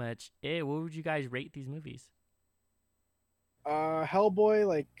pretty much it. What would you guys rate these movies? Hellboy,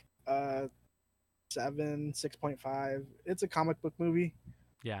 like 7, 6.5. It's a comic book movie.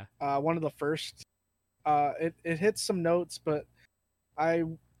 Yeah. One of the first. It hits some notes, but I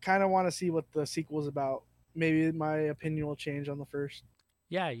kind of want to see what the sequel's about. Maybe my opinion will change on the first.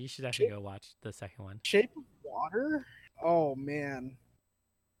 Yeah, you should actually go watch the second one. Shape of Water? Oh, man.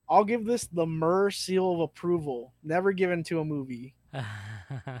 I'll give this the Murr seal of approval. Never given to a movie.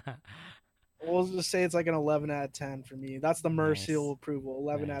 We'll just say it's like an 11 out of 10 for me. That's the Murr seal of approval.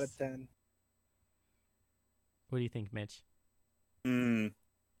 11 out of 10. What do you think, Mitch?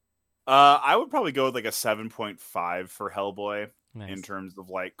 I would probably go with like a 7.5 for Hellboy in terms of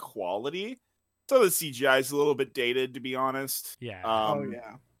like quality. So the CGI is a little bit dated, to be honest. Yeah.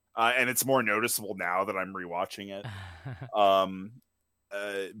 And it's more noticeable now that I'm rewatching it.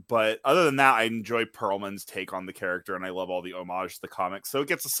 But other than that, I enjoy Perlman's take on the character, and I love all the homage to the comics. So it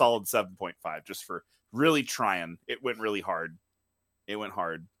gets a solid 7.5 just for really trying. It went really hard. It went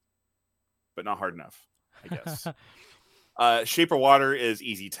hard, but not hard enough, I guess. Shape of Water is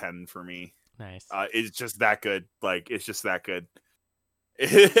easy 10 for me. Nice. It's just that good. Like, it's just that good.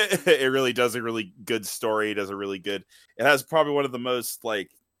 It really does a really good story. It does a really good. It has probably one of the most,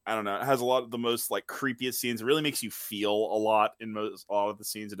 like, I don't know. It has a lot of the most like creepiest scenes. It really makes you feel a lot in all of the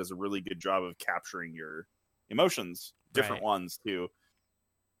scenes. It does a really good job of capturing your emotions, different ones too.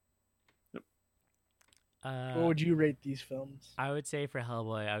 Yep. What would you rate these films? I would say for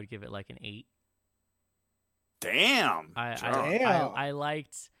Hellboy, I would give it like an 8. Damn. I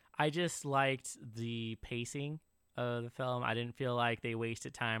just liked the pacing of the film. I didn't feel like they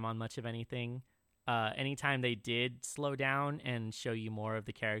wasted time on much of anything. anytime they did slow down and show you more of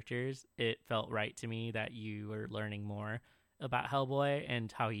the characters, it felt right to me that you were learning more about Hellboy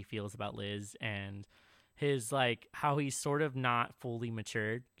and how he feels about Liz and his like how he's sort of not fully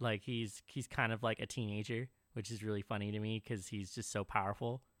matured. Like he's kind of like a teenager, which is really funny to me because he's just so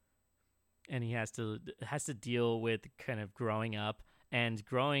powerful, and he has to deal with kind of growing up and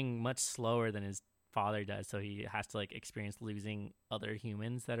growing much slower than his father does. So he has to like experience losing other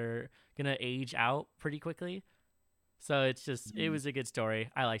humans that are gonna age out pretty quickly. So it's just it was a good story.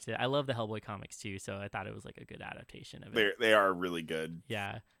 I liked it. I love the Hellboy comics too, so I thought it was like a good adaptation of it. They are really good.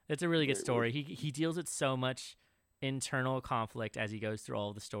 Yeah, it's a really good story. He deals with so much internal conflict as he goes through all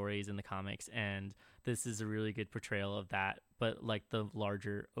of the stories in the comics, and this is a really good portrayal of that, but like the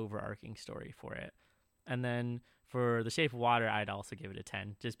larger overarching story for it. And then for The Shape of Water, I'd also give it a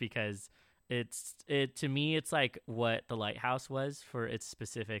 10, just because to me it's like what The Lighthouse was for its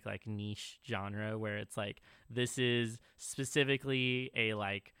specific like niche genre, where it's like this is specifically a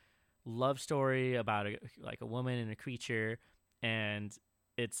like love story about a woman and a creature, and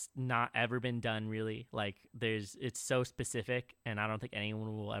it's not ever been done really. Like it's so specific, and I don't think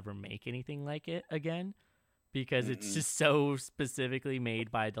anyone will ever make anything like it again because it's just so specifically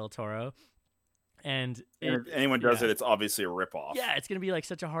made by Del Toro. And if anyone does it, it's obviously a ripoff. Yeah, it's going to be like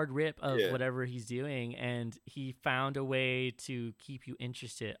such a hard rip of whatever he's doing. And he found a way to keep you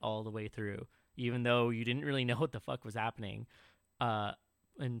interested all the way through, even though you didn't really know what the fuck was happening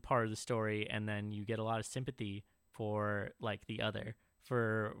in part of the story. And then you get a lot of sympathy for like the other,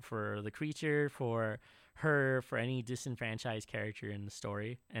 for the creature, for her, for any disenfranchised character in the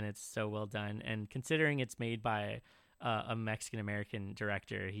story. And it's so well done. And considering it's made by a Mexican-American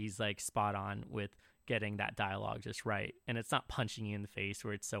director, he's like spot on with getting that dialogue just right. And it's not punching you in the face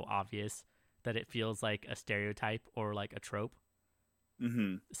where it's so obvious that it feels like a stereotype or like a trope.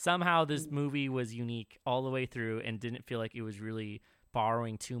 Mm-hmm. Somehow this movie was unique all the way through and didn't feel like it was really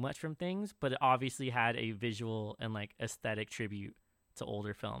borrowing too much from things, but it obviously had a visual and like aesthetic tribute to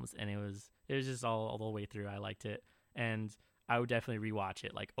older films, and it was just all the way through. I liked it, and I would definitely rewatch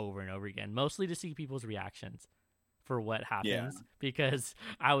it like over and over again, mostly to see people's reactions for what happens, because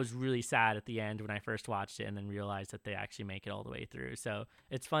I was really sad at the end when I first watched it and then realized that they actually make it all the way through. So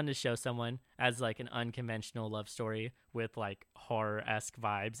it's fun to show someone as like an unconventional love story with like horror-esque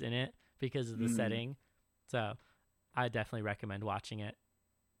vibes in it because of the setting. So I definitely recommend watching it.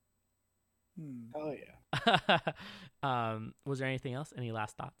 Oh yeah. Was there anything else? Any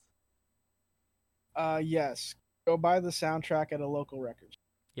last thoughts? Yes. Go buy the soundtrack at a local record.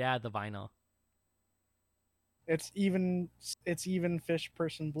 Yeah, the vinyl. It's even Fish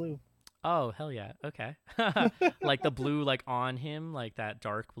Person Blue. Oh, hell yeah. Okay. Like the blue like on him, like that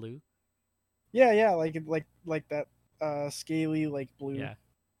dark blue. Yeah, like that scaly like blue. Yeah.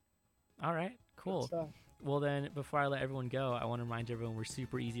 All right. Cool. Well, then, before I let everyone go, I want to remind everyone we're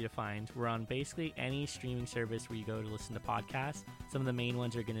super easy to find. We're on basically any streaming service where you go to listen to podcasts. Some of the main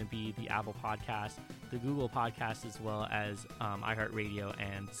ones are going to be the Apple Podcast, the Google Podcast, as well as iHeartRadio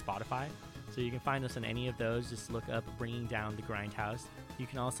and Spotify. So you can find us on any of those. Just look up Bringing Down the Grindhouse. You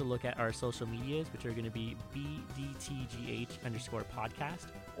can also look at our social medias, which are going to be BDTGH_podcast,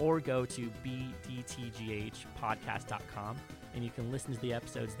 or go to BDTGHpodcast.com. And you can listen to the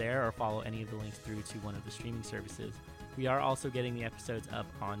episodes there or follow any of the links through to one of the streaming services. We are also getting the episodes up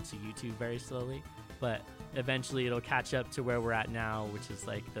onto YouTube very slowly, but eventually it'll catch up to where we're at now, which is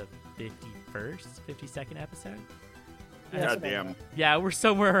like the 52nd episode. God damn. Yeah, we're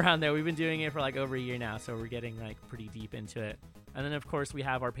somewhere around there. We've been doing it for like over a year now, so we're getting like pretty deep into it. And then, of course, we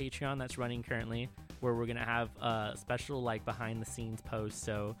have our Patreon that's running currently, where we're going to have a special like behind-the-scenes post.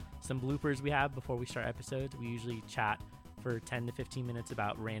 So some bloopers we have before we start episodes. We usually chat for 10 to 15 minutes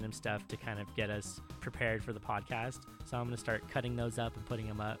about random stuff to kind of get us prepared for the podcast. So I'm going to start cutting those up and putting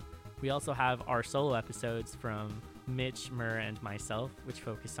them up. We also have our solo episodes from Mitch, Murr, and myself, which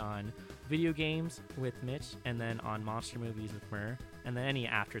focus on video games with Mitch and then on monster movies with Murr. And then any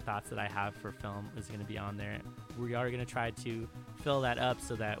afterthoughts that I have for film is going to be on there. We are going to try to fill that up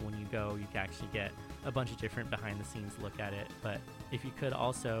so that when you go, you can actually get a bunch of different behind-the-scenes look at it. But if you could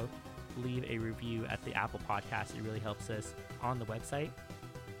also leave a review at the Apple Podcast, it really helps us on the website,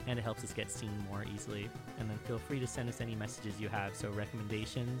 and it helps us get seen more easily. And then feel free to send us any messages you have, so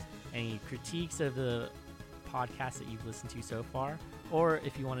recommendations, any critiques of the podcast that you've listened to so far, or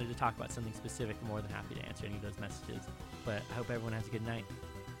if you wanted to talk about something specific, I'm more than happy to answer any of those messages. But I hope everyone has a good night.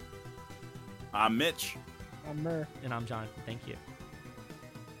 I'm Mitch. I'm Murr. And I'm Jonathan. Thank you.